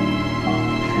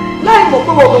láì mọ̀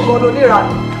pé wọ́n gbogbo ló ní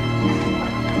ìranù.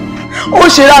 ó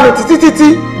ṣe ìranù títí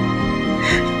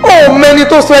ó mẹ́ni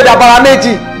tó sọ ẹ̀dà bàrà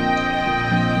méjì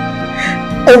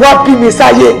ó wá bí mi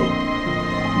sáyé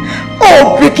ó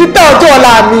bìkítà ọjọ́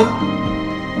ọ̀la mi.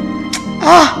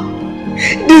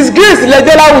 Disgrace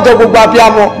lẹ́jọ́ láwùjọ gbogbo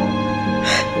abiyamọ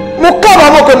mo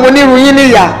kábàámọ̀ pé mo ní irú yín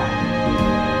níyà.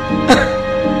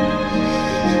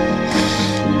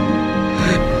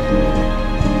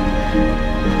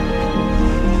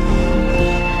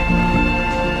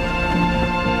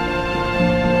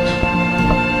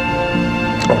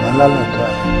 ọ̀rọ̀ ńlá lọ́tọ́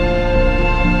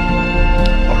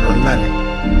ọ̀rọ̀ ńlá ni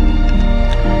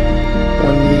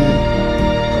wọ́n ní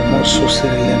ọmọ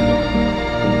sọ́sẹ́rẹ́ lẹ́nu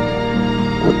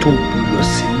ó tún bù lọ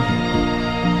sí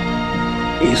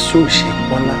èso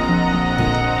òṣèpọ́nlá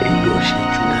èyí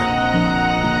òṣèjúdà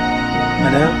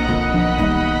padà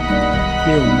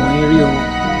mi ò mọ eré o.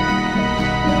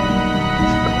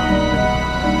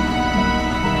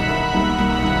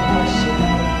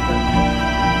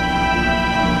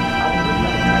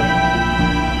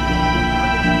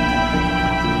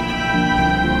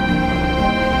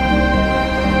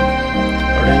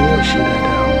 Ṣe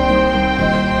dáadáa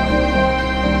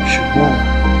ṣùgbọ́n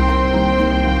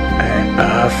a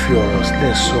fi ọ̀rọ̀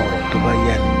sílẹ̀ sọ ọ̀rọ̀ tó bá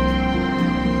yá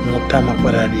ni wọ́n tá máa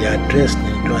padà rí àdírẹ́sì ní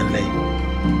ìjọ alẹ́ yìí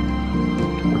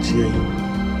kò tí ẹ yìí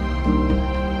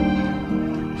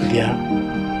díà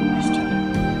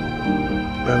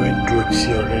bá mi dúró tí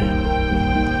ọ̀rẹ́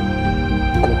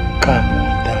kò ká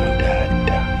dáadáa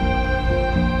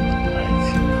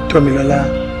Tómilọ́lá.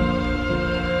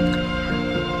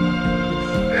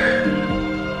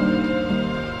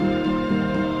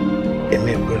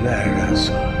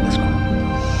 So let's go.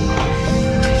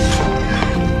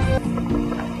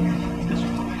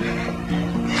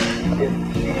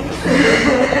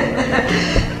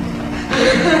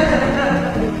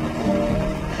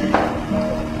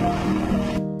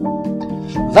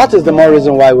 That is the more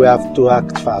reason why we have to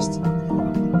act fast.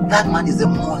 That man is a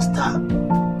monster.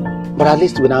 But at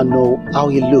least we now know how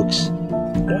he looks.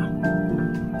 Yeah.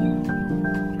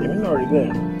 You may not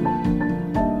regret.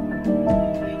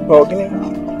 Well,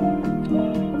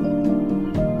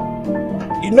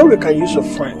 you know we can use a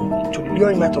friend to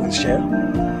lure him out of his chair.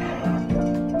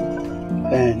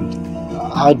 And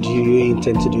how do you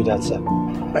intend to do that, sir?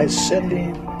 By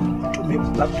sending to me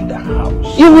back to the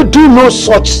house. You will do no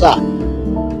such, sir.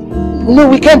 No,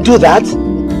 we can't do that.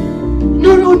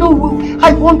 No.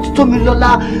 I want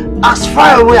Tomilola as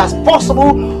far away as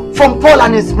possible from Paul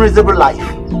and his miserable life.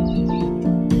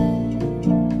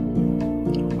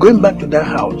 Going back to that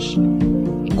house,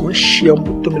 go share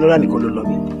Tomilola Nicolo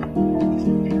Lobby.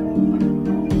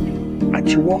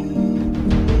 Àti wọ́n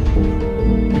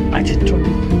àti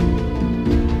tóbi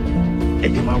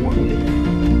ẹ̀jẹ̀ máa wọ́n lé.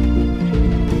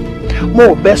 Mo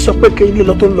ò bẹ́ sọ pé kí ilé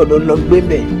lọ tó ń lọ gbé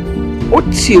mẹ́ ó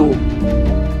tì o.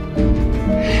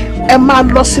 Ẹ máa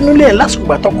lọ sínú ilé ẹ̀ lásìkò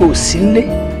ìgbà tọ́kọ ò sí nílé.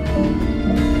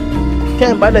 Tẹ́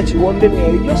ẹ̀ bá dẹ̀ ti wọ́n lé mi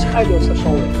ẹ̀ just hide yourself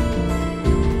somewhere.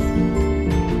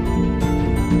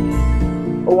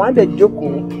 Òun á dẹ̀ jókòó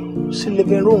sí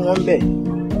living room wọn bẹ̀.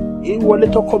 Ìwọlé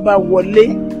tọ́kọ bá wọlé.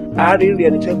 Àárín rẹ̀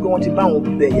ni tí wọ́n ti bá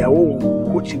àwọn bẹ̀ ìyàwó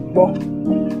òun ó ti gbọ́.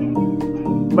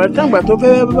 Bàtàǹgbà tó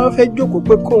fẹ́ jókòó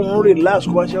pé kóun relax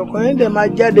kó wá ṣe ọkàn ẹ̀ dẹ̀ máa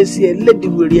jáde sí ẹ̀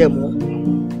lédìwèrè ẹ̀ mú.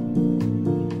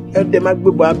 Ẹ̀ dẹ̀ máa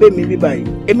gbébọ̀ abẹ́ mi bí báyìí.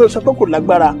 Èmi ò sọ pé kò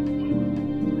lágbára.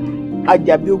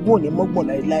 Àjàbí ogún òní mọ́gbọ̀n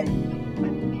láéláé.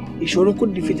 Ìṣòro kò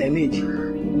di fìtà méjì.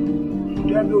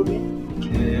 Ìjọba bí omi.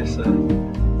 Yes, sir.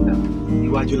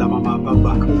 Iwájú la máa bá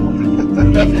gbà.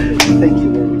 Thank you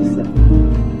very much, sir.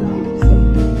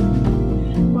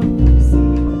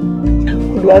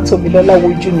 Olúwatómilọ́lá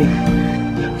wojú mi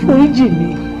foríjì mi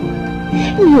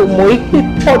mi ò mọ̀ pé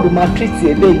Paul máa treat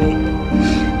ẹ bẹ́ẹ̀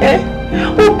yẹn.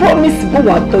 Ó promise bó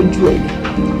wàá tọ́jú ẹ ni.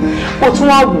 Ó tún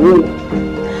wá wò ó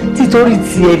títorí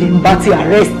tiẹ̀ ni bá ti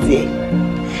arrest ẹ.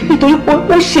 Nítorí pé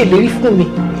ó ṣèlérí fún mi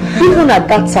even at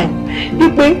that time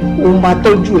wípé òun máa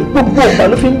tọ́jú ẹ. Gbogbo ọ̀gbà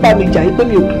ló fi ń bá mi jà wípé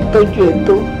mi ò kì í tọ́jú ẹ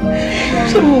tó.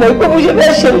 Ṣé mo mọ̀ pé mo ṣe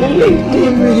fẹ́ ṣẹlẹ̀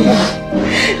lẹ́yìn mi?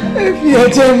 Ẹ fi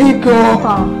ẹ̀jẹ̀ mi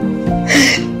gan-an.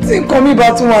 Tí nǹkan mi bá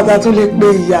tún wà tá tún lè pe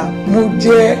ìyá mo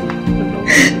jẹ́.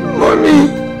 Mọ́mí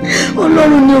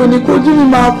Ọlọ́run ni òní kojú mi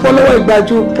máa fọ́ lọ́wọ́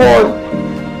ìgbàjú Paul.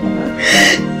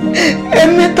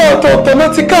 Ẹ̀mẹ́ta ọ̀tọ̀ọ̀tọ̀ ló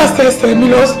ti cast ẹsẹ̀ mi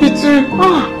lọ hospital.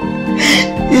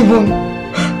 Even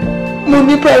mo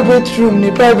ní private room ní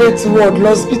private ward lọ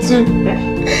hospital.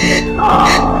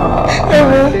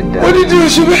 Ẹ̀wọ̀n odidi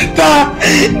oṣù mẹ́ta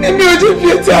ni mi ò jẹ́ fi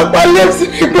etí apá lẹ́sìn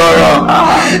mi gbọ́rọ̀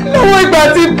lọ́wọ́ ìgbà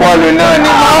tí Paul náà ni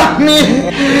màá mi.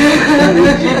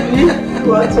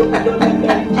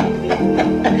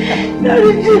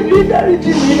 Dáríjì mi,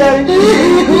 dáríjì mi, dáríjì mi,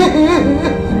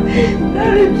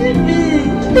 dáríjì mi,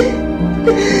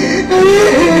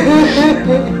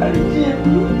 dáríjì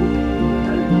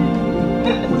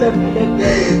mi.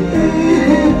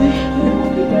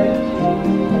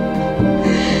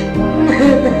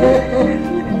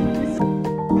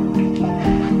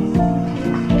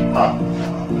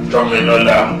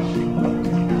 Tomilola,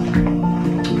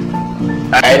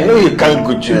 I know you can't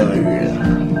go to anywhere.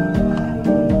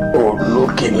 Oh,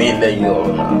 look at me like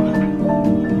you're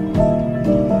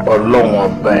Ọlọ́run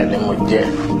ọba ẹni mo jẹ́.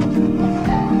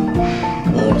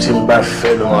 Ohun tí n bá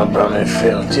fẹ́ ló máa bá mi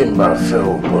fẹ́, ohun tí n bá fẹ́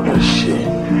ò gbọ́dọ̀ ṣe.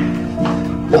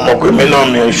 Ó mọ̀ pé mi náà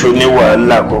mi ò ṣe ní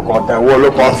wàhálà kankan táwọn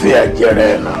ọlọ́pàá fi àjẹrẹ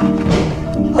ẹ̀ náà.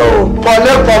 Oh,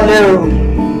 Pole.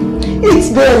 It's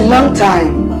been a long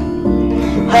time.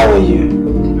 How are you?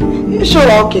 You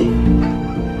sure okay?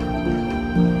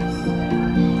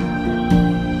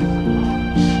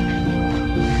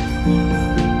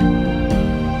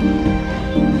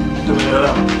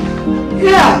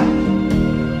 Yeah.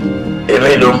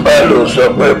 Èmi ló ń bá lò sọ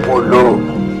pé Polo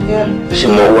ṣì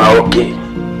mo wà òkè.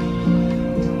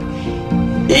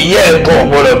 Ìyá ẹ̀gbọ́n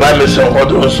ọ̀gbọ́dọ̀ bá mi sọ nǹkan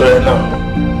tó ń sọ ẹ náà.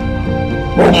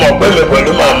 Ó mọ̀ pé mi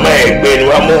pẹ̀lú màmá ẹ̀gbẹ́ ni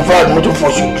wá mú fáàdì mo tún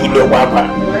fòṣù jù lọ pàápàá.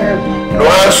 Ló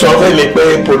wá sọ fún mi pé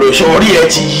Polo ṣe orí ẹ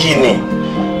ti yí ni.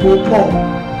 Ó pọ̀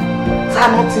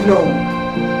táná ti lọ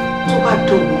tó bá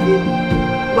dọ̀wọ́lé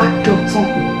wá dọ̀tán.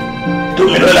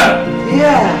 Tomilola.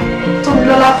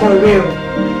 Tomilola for real.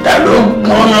 Ta ló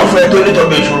kàn án fún ẹ tó ní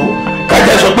tọ́gbẹ́ ìṣòro?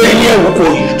 Kájà sọ pé ní ẹ̀wù kò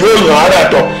ìjó èèyàn ara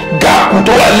tọ̀ gàkú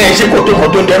tó wà lẹ́yìn sí kò tó kàn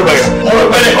tó ń dẹ́rù bàyà. Mo rò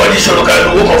pé nìkan ní ìṣòro ká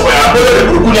lówó kan fún ẹ. Abọ́lẹ̀ rẹ̀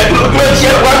burúkú lẹ́tọ̀ ló gbé tí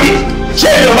ẹ wá bí. Ṣé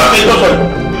èmi ò bá fi tó sọ̀rọ̀?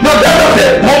 Mo dáná fẹ́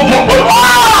mo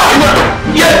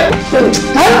yẹ.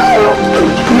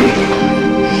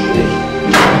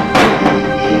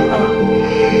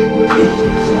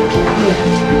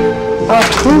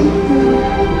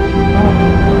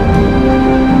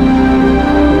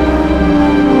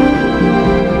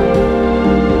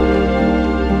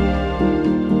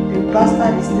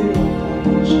 Bastard is still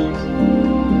unconscious.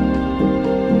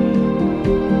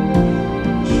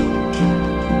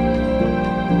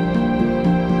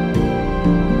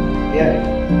 Yeah,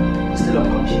 still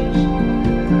unconscious.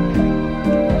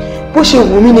 Bó ṣe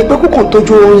wù mí ni pé kókàn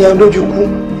tójú oorun yẹn lójú kú.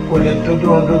 Kò lè tójú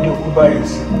oorun lójú kú báyìí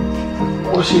sí.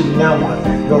 Ó sì ní àwọn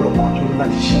àlàyé ọ̀rọ̀ kan tó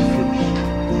láti ṣe fèmí.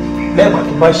 Lẹ́ẹ̀kan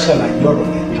tó bá ṣàlàyé ọ̀rọ̀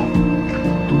yẹn tán,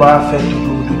 tó bá fẹ́ tójú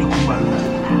oorun lójú kú bá lọ,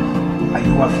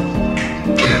 ayé wà fún un.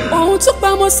 Ohun tó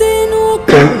pamọ́ sínú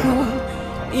òkùnkùn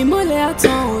ìmọ́lẹ̀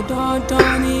àtàn ò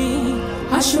dandan ni.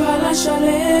 Aṣọ aláṣọ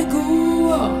lẹ́gùn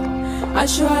wọ̀,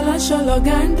 aṣọ aláṣọ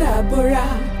lọ́gáńdà bóra.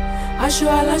 Aṣọ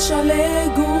aláṣọ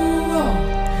lẹ́gùn wọ̀,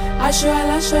 aṣọ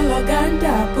aláṣọ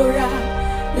lọ́gáńdà bóra.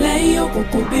 Lẹ́yìn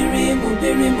òkùnkùn bírímù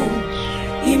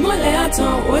ìmọ́lẹ̀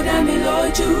àtàn ò dá mi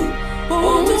lójú.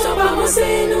 Ohun tó pamọ́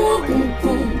sínú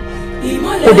òkùnkùn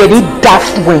ìmọ́lẹ̀ àtàn ò dá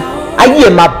mi lójú. Ayé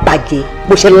ẹ̀ máa bàjẹ́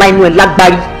bó ṣe lá inú ẹ̀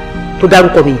lágbárí tó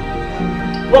dárúkọ mi.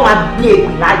 Wọ́n máa gbé èpè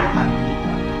láyé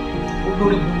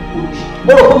olórí burúkú. Ó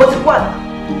rò pé mo ti kú àná.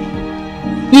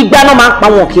 Ìgbà náà máa ń pa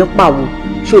wọn kì í pa wò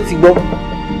ṣé o ti gbọ́.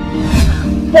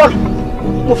 Paul,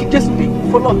 mo fi Jésù bí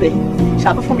fọlọ́ bẹ́ẹ̀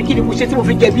ṣàánú fún mi kí ni mo ṣe tí mo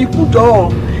fi jẹ̀bi ikú jọ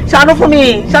ṣàánú fún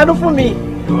mi ṣàánú fún mi.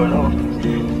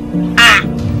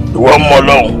 Ìwọ mọ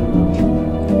Ọlọ́run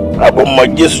àbọ̀ mọ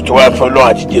Jésù tó wá fún Ọlọ́run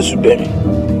àti Jésù bẹ́ẹ̀ mi.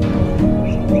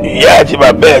 Ìyá àti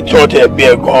bàbá ẹ̀ tí wọ́n tẹ̀ bí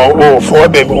ẹ̀ gan-an ó fún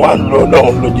ọbẹ̀ mi wà lọ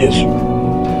Ọlọ́run ló Jésù.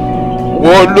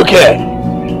 Wo lókè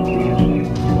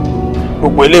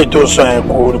gbogbo eléyìí tó sọ yẹn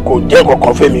kò jẹ́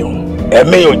kankan fún mi o.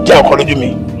 Ẹ̀mí yóò jẹ́ ọkọ lójú mi.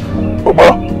 Ó gbọ́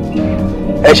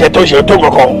ẹ̀ṣẹ̀ tó ṣe tó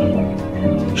kankan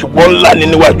ṣùgbọ́n ńlá ni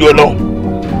níwájú Ọlọ́run.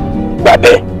 Gbà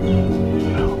bẹ́ẹ̀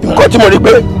nǹkan tí mo rí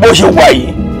pé bó ṣe wà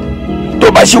yìí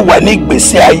tó bá ṣe wà ní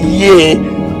ìgbésí ayé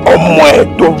ọmọ ẹ̀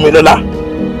tó mi lọ́la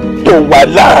tó wà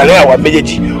láàárín àwa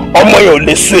méjèèjì ọmọ yẹn ò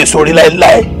lè so èso orí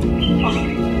láéláé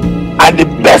and the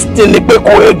best thing ni pé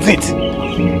kó exit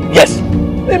yes.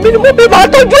 èmi ni mo bí màá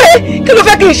tọ́jú ẹ kí ló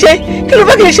fẹ́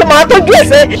kí n ṣe màá tọ́jú ẹ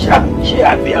sẹ́. ṣé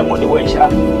àbíyamọ ni wọ́n ń ṣá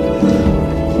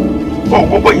òun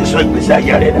gbogbo yìí sọ ìgbésí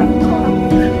ayé rẹ̀ dà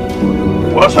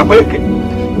wọ́n sọ pé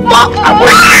àbọ̀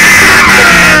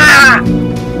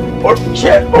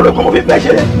ṣe orúkọ mo fi bẹ́ẹ̀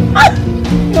ṣe rẹ̀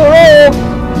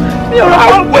mi ò rọ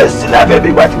àwọn wẹ̀sì lábẹ́ bí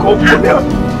ìgbà tí kò kú mi ọ̀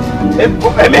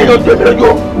ẹ̀mí ẹ̀yọ́ jẹ́ mi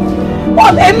lọ́jọ́.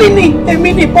 Paul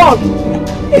èmi ni Paul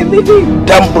èmi ni.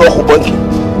 dam burọku bọ́ǹkì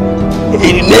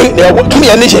èyí ní ẹ̀wọ̀n kí ni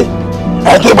ẹni ṣe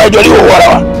àti tó bá jọ ní òwò ara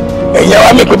wa ẹ̀yìn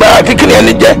àwa mi pé bá kí ni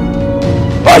ẹni jẹ́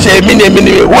wọ́n ṣe èmi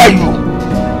ni wáyù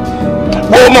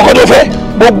wọ́n mọ nǹkan tó fẹ́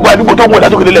gbogbo àdúgbò tó ń wọ̀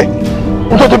látòkè délẹ̀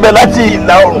nítorí tó bẹ̀ láti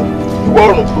ìlà oòrùn ìwọ̀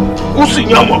oòrùn gúúsù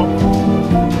yàn mọ́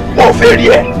wọn ò fẹ́ rí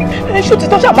ẹ. ṣé o ti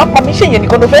tọ́jú àmọ́ pa mi ṣé ìyẹn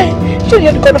nìkan ló fẹ́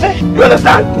you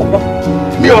understand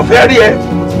mi ò fẹ́ rí ẹ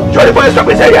sọ́ni bóyá sọ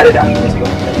pé sẹ́yìn àrẹ dà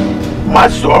má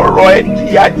sọ̀rọ̀ ẹ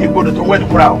di àjẹgbọ́dọ̀ tó wẹ́ẹ̀dì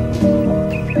fúnra o.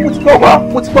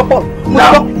 mo ti gbọ́ Paul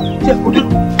náà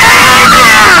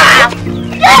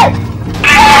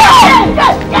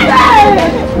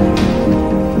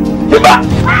yíba.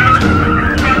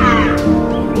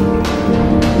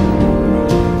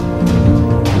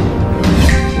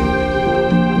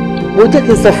 mo jẹ́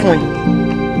kí n sọ fún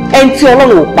ẹ ẹni tí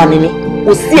Ọlọ́run ò pa mi ní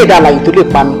kò sí ẹ̀dá alààyè tó lè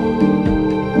pa mi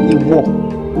ìwọ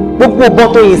gbogbo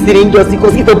ọgbọ́n tó yin sí ní jọ sí kò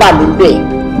sí tó bá mi bẹ́ẹ̀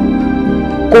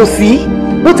kò sí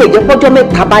bó tẹ̀ jẹ́ pọ́jọ́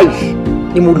mẹ́ta báyìí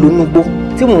ni mo lò nínú igbó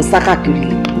tí mò ń sá káàkiri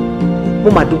lẹ̀ mo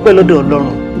mà dúpẹ́ lọ́dọ̀ Ọlọ́run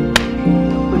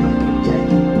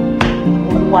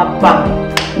wá bá mi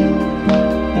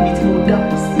ibi tí mo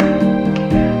dákú sí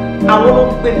àwọn ló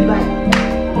ń gbé mi báyìí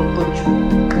ọ̀tọ̀jú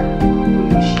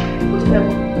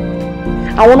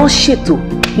àwọn náà ṣètò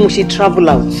mo ṣe travel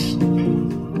out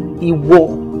ìwọ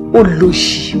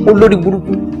olóṣì olórí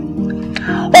burúkú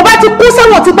ọba ti kú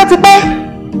sẹ́wọ̀n tipẹ́tipẹ́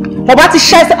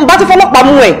ọba ti fọlọ́pàá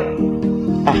mú ẹ̀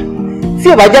tí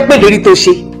ò bá jẹ́ pé lérí tó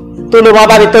ṣe tó ló máa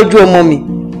bá mi tọ́jú ọmọ mi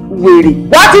wèrè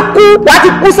wàá ti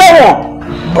kú sẹ́wọ̀n.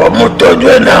 ọmọ tọ́jú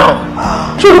ẹ̀ náà.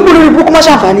 ṣé olùkọ́ lórí burúkú má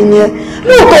ṣàǹfààní ni ẹ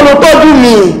lóòótọ́ ló tọ́jú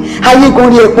mi ayé gan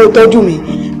rí epo tọ́jú mi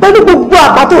pẹ̀lú gbogbo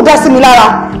àbá tó dá sí mi lára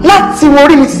láti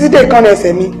orí mi títí dé ìkànnì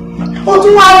ẹsẹ̀ mi. ó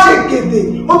tún wá ṣe gèdè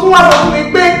ó tún wá sọ fún mi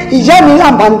pé ìyá mi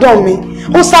àbàndàn mi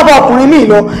ó sábà ọkùnrin mi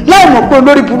lọ láì mọ̀ pé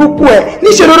olórí burúkú ẹ̀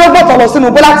níṣẹ́ ló rọ́gbọ̀tọ̀ lọ sínú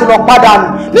bó láti lọ padà nù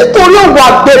nítorí òun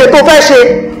àgbèrè tó fẹ́ ṣe.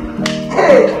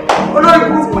 olórí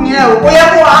burúkú ni ẹ ò bóyá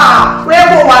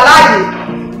kó wà láàyè.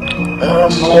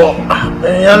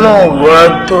 èèyàn náà wá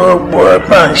tó gbọ́ ẹ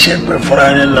bá ń ṣépè fúnra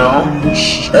ẹni náà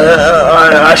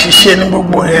àṣìṣe ní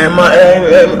gbogbo yẹn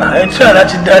ẹ tí àlá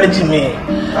ti dáríjì mi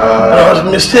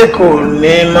mistake ò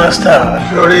ní master.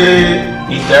 sórí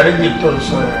ìdáríjì tó ń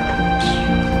sọ yẹn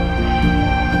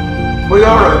bóyá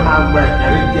ọ̀rọ̀ ẹ máa gba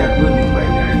ìdáríjì àbí ò ní gba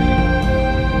ìdáríjì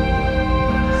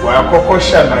wàá kọ́kọ́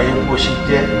ṣàlàyé bó ṣe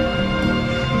jẹ́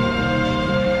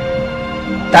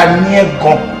ta ní ẹ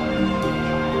gan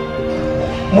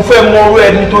mo fẹ́ mọ orú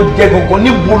ẹni tó jẹ́ gangan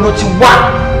níbo ló ti wá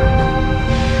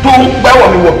tó ń gbáwọ̀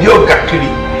mi wọ̀ bí ọ̀gá kiri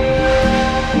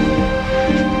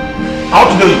àwọn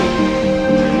tó lóye.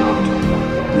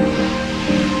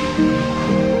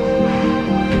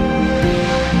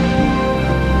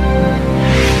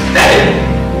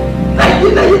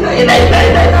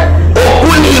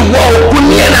 òkú ni ìwọ òkú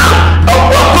ni ẹ̀ náà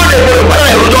ọ̀pọ̀ kó lè bọ̀ ìbára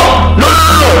ìròjọ́ lọ́nà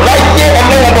láyé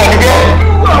ọmọ ọmọ mi bẹ́ẹ̀.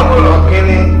 ìwọ àbọ̀lọ̀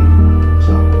kínní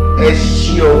ẹ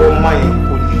ṣí ọwọ́ máa yẹn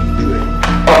kó lè ju ẹ.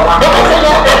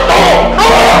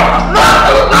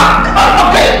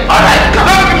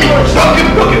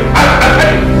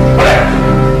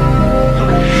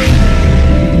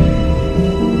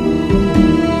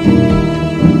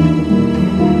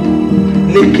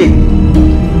 lékè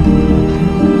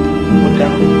ọ̀dà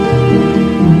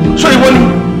so ìwọ ni.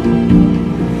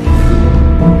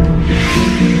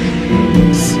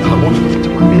 àwọn tó ti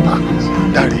wà ní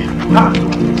àdáre.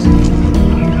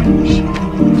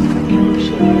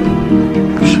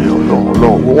 ṣe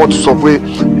ọlọ́run wọ́n ti sọ pé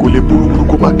kò lè burúkú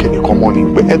kó máa kẹ́nìkan mọ́ ni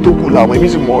pé ẹ tó kù làwọn èmi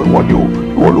sì mọ wọn ni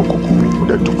ìwọ ló kúkú ó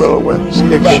dẹ̀ dúpẹ́ lọ́wọ́ ẹ.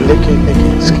 lẹ́kìn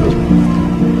excuse me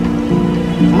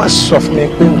má sọ fún mi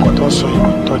pé nǹkan tó ń sọ yìí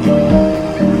kò tọ́ ni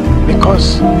because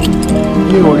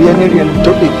mi ò rí ẹni rí ẹni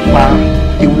tó lè pa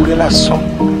ewúrẹ́ lásán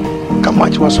ká má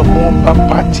ti wá sọ pé wọ́n bá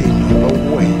pàtì èèyàn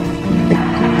lọ́wọ́ ẹ̀.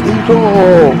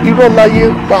 irọ́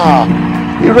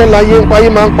láyé ń pa ayé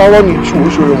máa ń parọ́ ní ìṣòro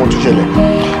ìṣòro ọmọ tó ṣẹlẹ̀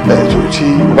tí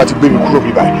o bá ti gbé mi kúrò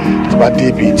bí báyìí tí o bá dé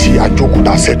ibi tí àjókòó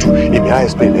tá a ṣẹ́jú èmi á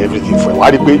explain everything fún ẹ wá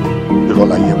rí pé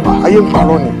ìrọ̀lá ayé ń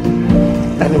parọ́ ni.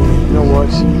 Anyway, you know what?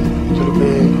 It'll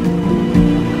be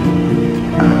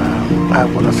I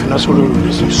want to finish all of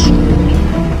this soon.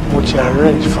 What you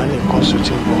arrange for any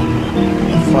consulting board.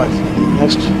 In fact,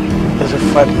 there's a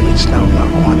 5 minutes now. I'm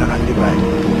going to hand it by.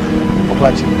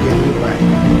 About to get me by.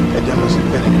 I don't know if I'm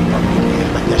going to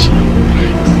get it.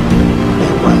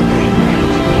 One day,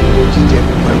 to get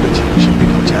me by the team should be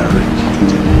what you arrange.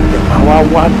 I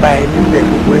want by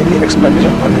any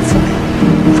explanation on it for me.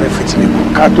 For fitting me,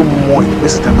 I don't more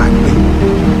invest in my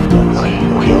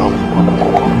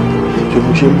ṣe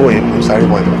mo ṣe ń bọ̀ yẹn mo sáré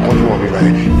wọn ìmọ̀ kan tí wọ́n mi ra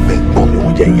ẹ̀ bẹ́ẹ̀ gbọ́ mi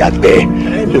wọ́n jẹ́ ìyá bẹ́ẹ̀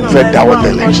ló fẹ́ dáwọ́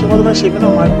tẹ́lẹ̀.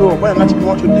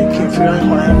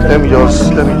 Let me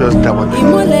just dáwọ́ tẹ́lẹ̀.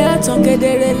 Ìmọ́lẹ̀ àtàn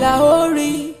kedere la ó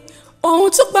rí ohun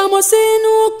tó pamọ́ sínú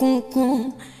òkùnkùn.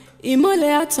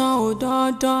 Ìmọ́lẹ̀ àtàn ò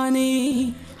dandan ni.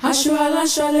 Aṣọ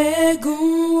aláṣọ lẹ́gùn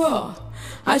wọ̀,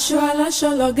 aṣọ aláṣọ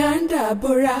lọ́gáńdà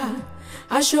bóra.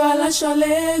 Aṣọ aláṣọ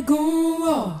lẹ́gùn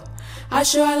wọ̀,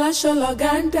 aṣọ aláṣọ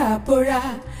lọ́gáńdà bóra.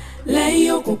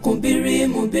 Lẹ́yìn òkùnkùn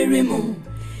bírímù bírímù,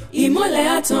 ìmọ́lẹ̀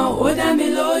àtàn ó dá mi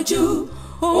lójú.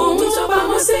 Ohun tó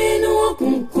pamọ́ sínú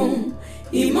òkùnkùn,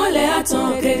 ìmọ́lẹ̀ àtàn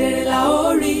kedere la ó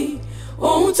rí.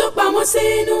 Ohun tó pamọ́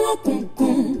sínú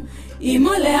òkùnkùn,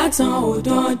 ìmọ́lẹ̀ àtàn ò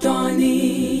dandan ni.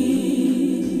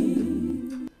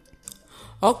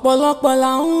 Ọ̀pọ̀lọpọ̀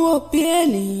là ń wò bí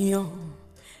ènìyàn,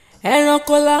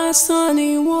 ẹranko lásán ni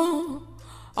wọ́n.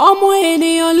 Ọmọ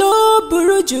ènìyàn ló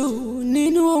burú jù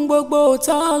nínú ohun gbogbo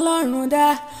tá Ọlọ́run dá.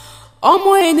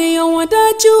 Ọmọ ènìyàn wọ́n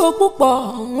dájú ó púpọ̀,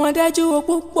 wọ́n dájú ó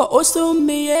púpọ̀, ó sún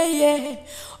mi yéye.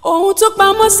 Ohun tó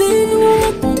pamọ́ sínú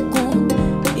òkùnkùn,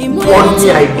 ìmọ́lẹ̀ wọ́n ní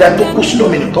àìdá tó kú sínú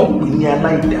mi nìkan pè ní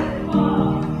aláìdá.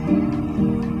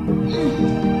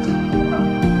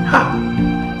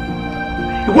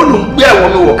 Ìwọ ló ń gbé àwọn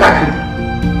mi wọ̀ káàkiri.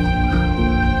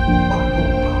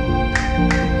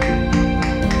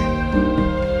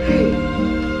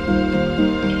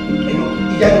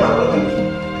 Ìyá ni màá lọ́wọ́ yìí.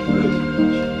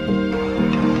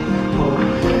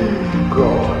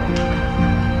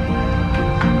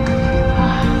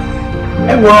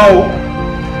 Ẹ wọ́n o,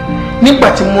 nígbà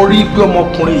tí mo rí pé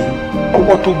ọmọkùnrin yìí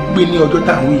ọwọ́ tó gbé ní ọjọ́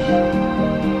táwọn yìí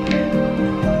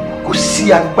kò sí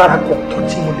agbára kankan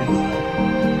tí mo lè lò,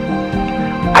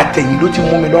 àtẹ̀yìn ló ti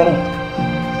mú mi lọ́rùn.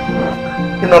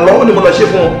 Ìrànlọ́wọ́ ni mo lọ ṣe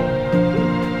fún wọn.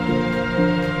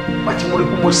 Bàtí mo rí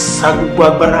pé mo sa gbogbo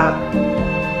agbára,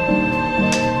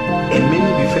 ẹ̀mí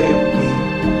mi fẹ́ pin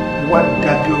wá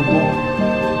dàbí ọgbọ́n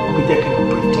ó jẹ́ kí n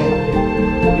pretend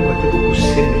nígbà tí kò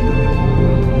sẹ́mi lórí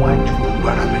wọn á ju gbogbo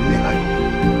ara mi lẹ́la yìí.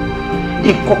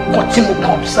 Ìkọ̀kọ̀ tí mo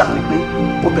kàn sá mi pé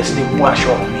ó bẹ̀ sí ní mú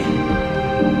aṣọ mi.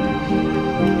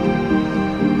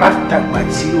 Látàgbà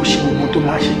tí ó ṣe gbogbo tó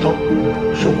máa ṣe tán,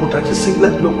 ṣòkòtò àti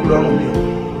singlet ló kù lọ́rùn mi o.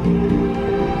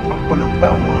 Ọ̀pọ̀lọpọ̀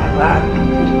àwọn aráàlú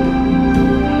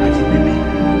àti bèbè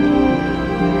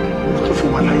tó fi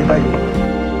wà láyé báyìí.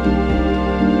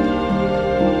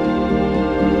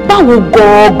 Báwo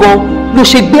gangan ló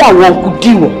ṣe gbé àwọn ọkù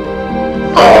dìwọ̀n?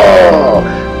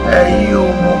 Ẹ̀yin ò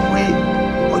mọ̀ pé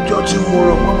ọjọ́ tí mo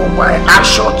rọ̀ pé mo pa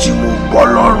aṣọ tí mo bọ́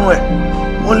lọ́rùn ẹ̀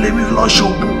wọ́n lé mi lọ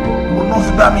ṣoògùn, òun náà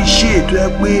fi bá mi ṣe ètò ẹ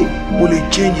pé mo lè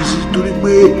change sí torí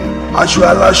pé aṣọ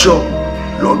aláṣọ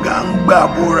lọ́gà ń gbà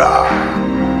bóra.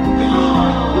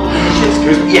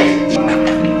 Yes.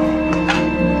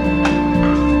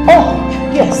 Oh,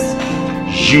 yes.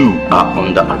 You are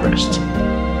under arrest.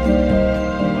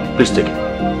 Please take it.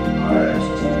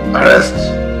 Arrest. Arrest.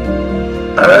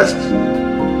 Arrest.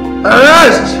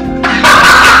 Arrest.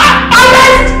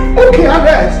 Okay,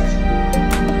 arrest.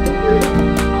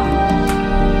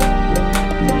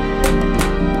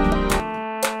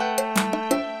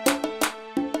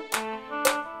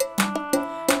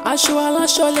 Aṣọ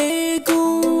aláṣọ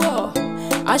lẹ́gùn wọ̀,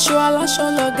 aṣọ aláṣọ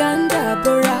lọ́gáńdà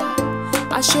bóra.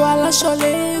 Aṣọ aláṣọ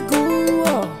lẹ́gùn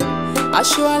wọ̀,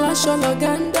 aṣọ aláṣọ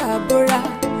lọ́gáńdà bóra.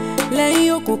 Lẹ́yìn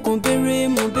òkùnkùn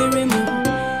bírímù bírímù,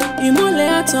 ìmọ́lẹ̀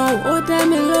àtàn ó dá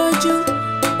mi lójú.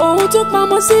 Ohun tó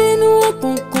pamọ́ sínú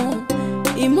òkùnkùn,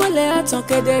 ìmọ́lẹ̀ àtàn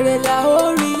kedere la ó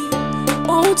rí.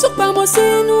 Ohun tó pamọ́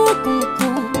sínú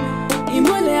òkùnkùn,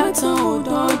 ìmọ́lẹ̀ àtàn ò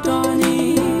dandan ni.